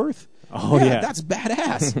Hemsworth. Oh, yeah. That's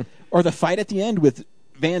badass. Or the fight at the end with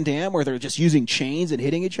Van Damme where they're just using chains and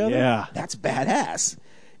hitting each other. Yeah. That's badass.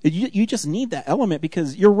 You just need that element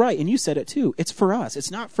because you're right, and you said it too. It's for us.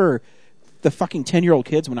 It's not for the fucking 10-year-old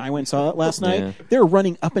kids. When I went and saw it last night, they're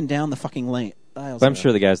running up and down the fucking lane. But I'm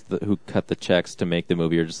sure the guys who cut the checks to make the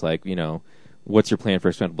movie are just like, what's your plan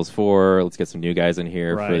for Expendables 4? Let's get some new guys in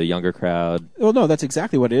here for the younger crowd. Well, no, that's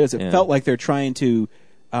exactly what it is. It felt like they're trying to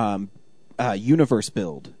universe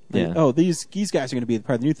build. Like, these guys are going to be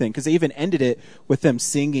part of the new thing, because they even ended it with them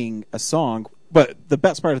singing a song. But the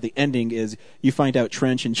best part of the ending is you find out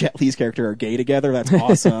Trench and Jet Li's character are gay together. That's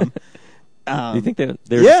awesome. Do you think they're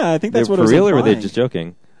I think that's what it was for real, or were they implying. just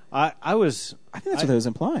joking? I think that's what it was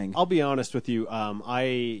implying. I'll be honest with you.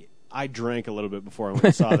 I drank a little bit before I went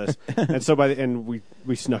and saw this, and so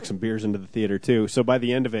we snuck some beers into the theater too. So by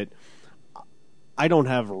the end of it, I don't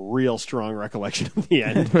have a real strong recollection of the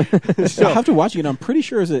end. So I'll have to watch it. I'm pretty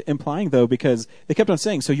sure it's implying though, because they kept on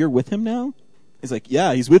saying, "So you're with him now?" He's like,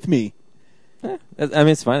 "Yeah, he's with me." I mean,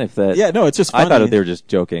 it's fine if that. Yeah, no, it's just funny. I thought they were just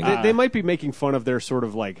joking. They might be making fun of their sort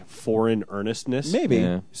of like foreign earnestness. Maybe.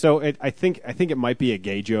 Yeah. So I think it might be a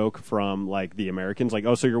gay joke from like the Americans, like,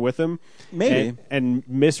 "Oh, so you're with him?" Maybe. And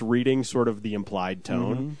misreading sort of the implied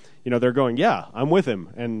tone. They're going, "Yeah, I'm with him,"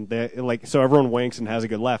 and they so everyone winks and has a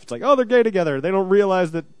good laugh. It's like, "Oh, they're gay together." They don't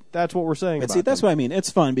realize that that's what we're saying. But see, that's what I mean.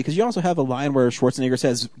 It's fun because you also have a line where Schwarzenegger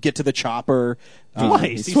says, "Get to the chopper."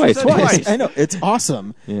 Twice. Twice. I know. It's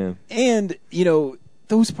awesome. Yeah. And,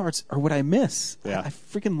 those parts are what I miss. Yeah. I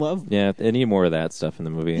freaking love. Yeah, they need more of that stuff in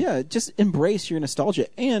the movie. Yeah, just embrace your nostalgia.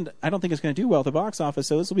 And I don't think it's going to do well at the box office,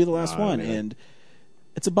 so this will be the last one. And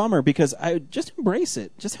it's a bummer because I just embrace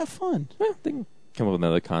it. Just have fun. Well, they can come up with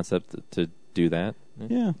another concept to do that.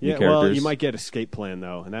 Yeah. Yeah, well, you might get Escape Plan,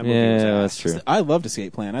 though, and that movie was that's true. I loved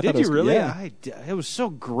Escape Plan. I Did thought it was, you really? Yeah. It was so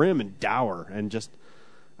grim and dour, and just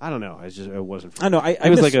I don't know. It wasn't. For I know. It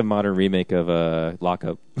was like a modern remake of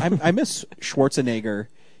Lockup. I miss Schwarzenegger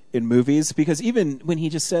in movies because even when he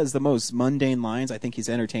just says the most mundane lines, I think he's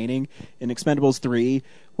entertaining. In Expendables 3,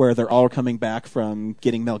 where they're all coming back from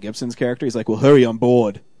getting Mel Gibson's character, he's like, "Well, hurry, I'm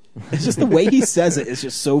bored." It's just the way he says it is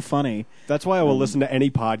just so funny. That's why I will listen to any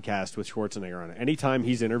podcast with Schwarzenegger on it. Anytime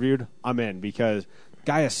he's interviewed, I'm in because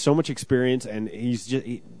guy has so much experience, and he's just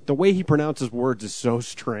the way he pronounces words is so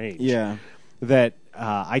strange. Yeah. That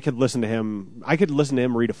I could listen to him. I could listen to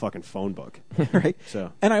him read a fucking phone book, right?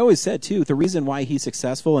 So, and I always said too, the reason why he's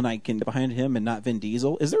successful and I can get behind him and not Vin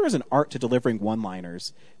Diesel is there is an art to delivering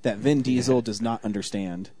one-liners that Vin Diesel does not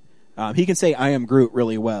understand. He can say "I am Groot"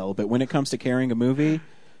 really well, but when it comes to carrying a movie,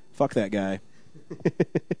 fuck that guy.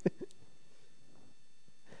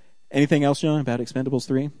 Anything else, John, about Expendables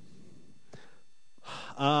 3?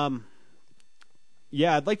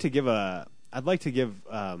 Yeah, I'd like to give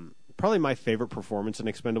probably my favorite performance in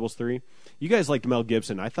Expendables 3. You guys liked Mel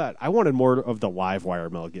Gibson. I wanted more of the live wire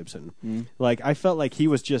Mel Gibson. Like, I felt like he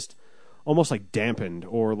was just almost like dampened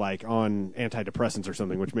or like on antidepressants or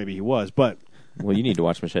something, which maybe he was, but well, you need to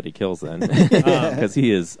watch Machete Kills then, because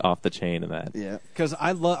he is off the chain in that. Yeah, because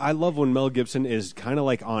I love when Mel Gibson is kind of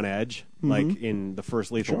like on edge, like in the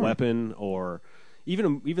first Lethal Weapon, or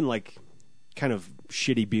even like kind of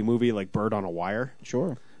shitty B movie like Bird on a Wire.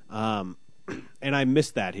 Sure. And I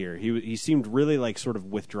missed that here. He seemed really like sort of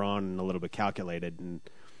withdrawn and a little bit calculated, and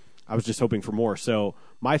I was just hoping for more. So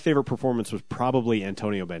my favorite performance was probably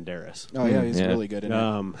Antonio Banderas. Oh yeah, he's really good in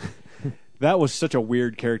it. That was such a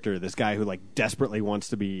weird character. This guy who like desperately wants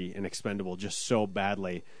to be an expendable just so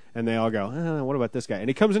badly, and they all go, "What about this guy?" And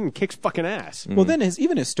he comes in and kicks fucking ass. Well, then his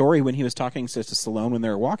story when he was talking to Stallone when they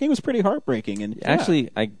were walking was pretty heartbreaking. And actually,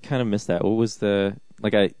 I kind of missed that. What was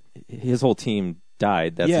his whole team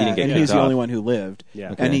died. He didn't get and he's the only one who lived.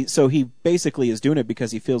 Yeah, and he basically is doing it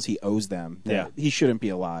because he feels he owes them. That he shouldn't be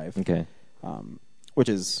alive. Okay, which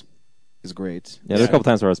is great. Yeah, there were a couple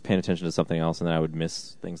times where I was paying attention to something else, and then I would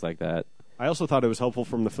miss things like that. I also thought it was helpful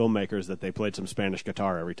from the filmmakers that they played some Spanish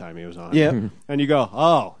guitar every time he was on. Yeah. And you go,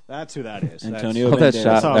 oh, that's who that is. Antonio that Banderas.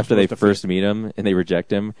 shot after they first meet him and they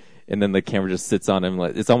reject him, and then the camera just sits on him.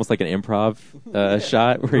 Like, it's almost like an improv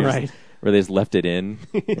shot where, where they just left it in.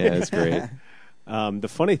 Yeah, it's great. The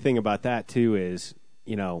funny thing about that, too, is,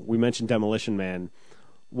 we mentioned Demolition Man.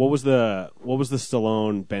 What was the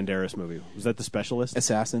Stallone Banderas movie? Was that The Specialist?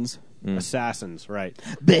 Assassins. Assassins, right.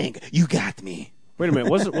 Bang, you got me. Wait a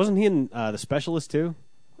minute, wasn't he in The Specialist too?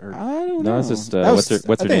 Or, I don't know. No, it's just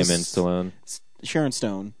what's her name in Stallone? Sharon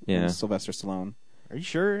Stone. Yeah, Sylvester Stallone. Are you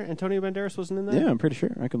sure Antonio Banderas wasn't in that? Yeah, I'm pretty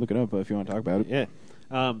sure. I can look it up if you want to talk about it.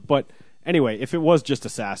 Yeah, but anyway, if it was just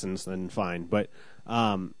Assassins, then fine. But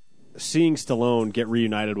seeing Stallone get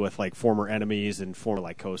reunited with like former enemies and former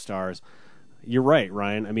like co-stars. You're right,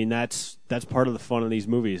 Ryan. I mean, that's part of the fun of these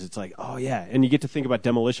movies. It's like, oh yeah, and you get to think about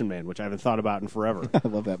Demolition Man, which I haven't thought about in forever. I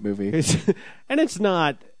love that movie. And it's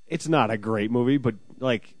not a great movie, but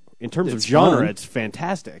like in terms of genre, fun. it's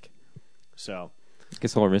fantastic. So, I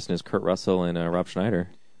guess all we're missing is Kurt Russell and Rob Schneider.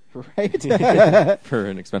 Right. For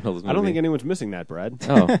an Expendables movie. I don't think anyone's missing that, Brad.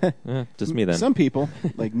 Oh, just me then. Some people,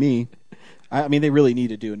 like me. I mean, they really need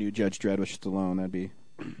to do a new Judge Dredd with Stallone. That'd be.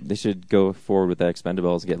 They should go forward with that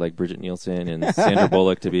Expendables, get like Bridget Nielsen and Sandra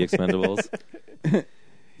Bullock to be Expendables.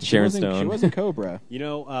 Sharon Stone. She wasn't Cobra.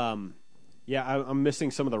 I'm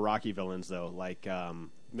missing some of the Rocky villains though, like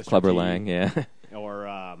Mr. Clubber T, Lang,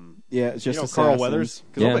 or it's just Carl Weathers,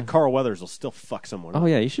 because I bet Carl Weathers will still fuck someone. Oh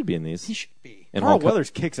yeah, he should be in these. He should be. And Carl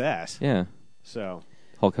Weathers kicks ass. Yeah. So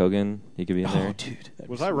Hulk Hogan, he could be in there. Oh, dude,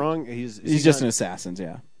 was I wrong? He's just an Assassins.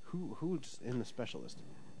 Yeah. Who's in The Specialist?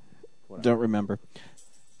 Whatever. Don't remember.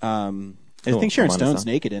 I think Sharon Stone's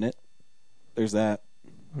naked in it. There's that.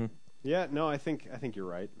 Yeah, no, I think you're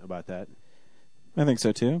right about that. I think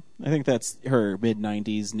so too. I think that's her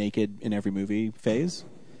mid-90s naked in every movie phase.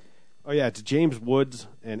 Oh yeah, it's James Woods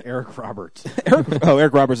and Eric Roberts.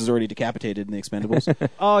 Eric Roberts is already decapitated in The Expendables.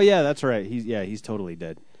 Oh yeah, that's right. He's totally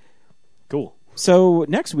dead. Cool. So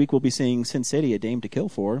next week we'll be seeing Sin City: A Dame to Kill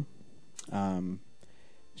For.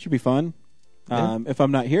 Should be fun. Yeah. If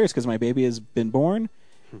I'm not here, it's because my baby has been born.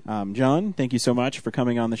 John, thank you so much for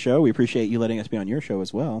coming on the show. We appreciate you letting us be on your show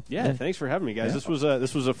as well. Yeah, thanks for having me, guys. Yeah.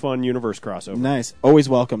 This was a fun universe crossover. Nice. Always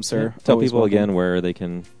welcome, sir. Tell Always people welcome. again where they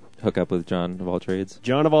can hook up with John of All Trades.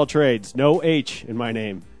 John of All Trades. No H in my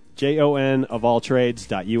name. JON of all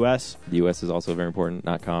trades.us. The US is also very important,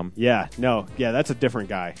 not .com. Yeah, that's a different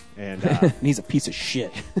guy. And he's a piece of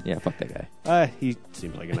shit. Yeah, fuck that guy. He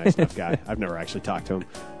seems like a nice enough guy. I've never actually talked to him.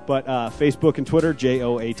 But Facebook and Twitter,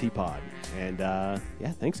 JOAT Pod. And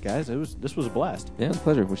thanks, guys. This was a blast. Yeah, it was a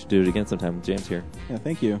pleasure. We should do it again sometime with James here. Yeah,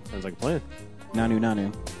 thank you. Sounds like a plan.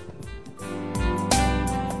 Nanu.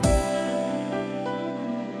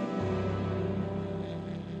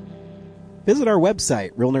 Visit our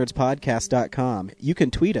website, realnerdspodcast.com. You can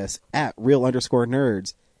tweet us at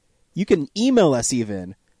real_nerds. You can email us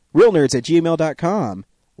even, realnerds@gmail.com.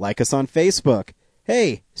 Like us on Facebook.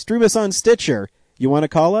 Hey, stream us on Stitcher. You want to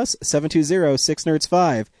call us?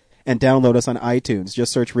 720-6nerds5. And download us on iTunes.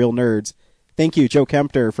 Just search Real Nerds. Thank you, Joe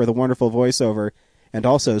Kempter, for the wonderful voiceover. And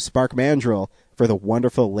also Spark Mandrill for the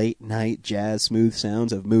wonderful late-night jazz smooth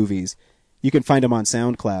sounds of movies. You can find them on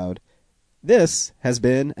SoundCloud. This has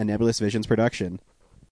been a Nebulous Visions production.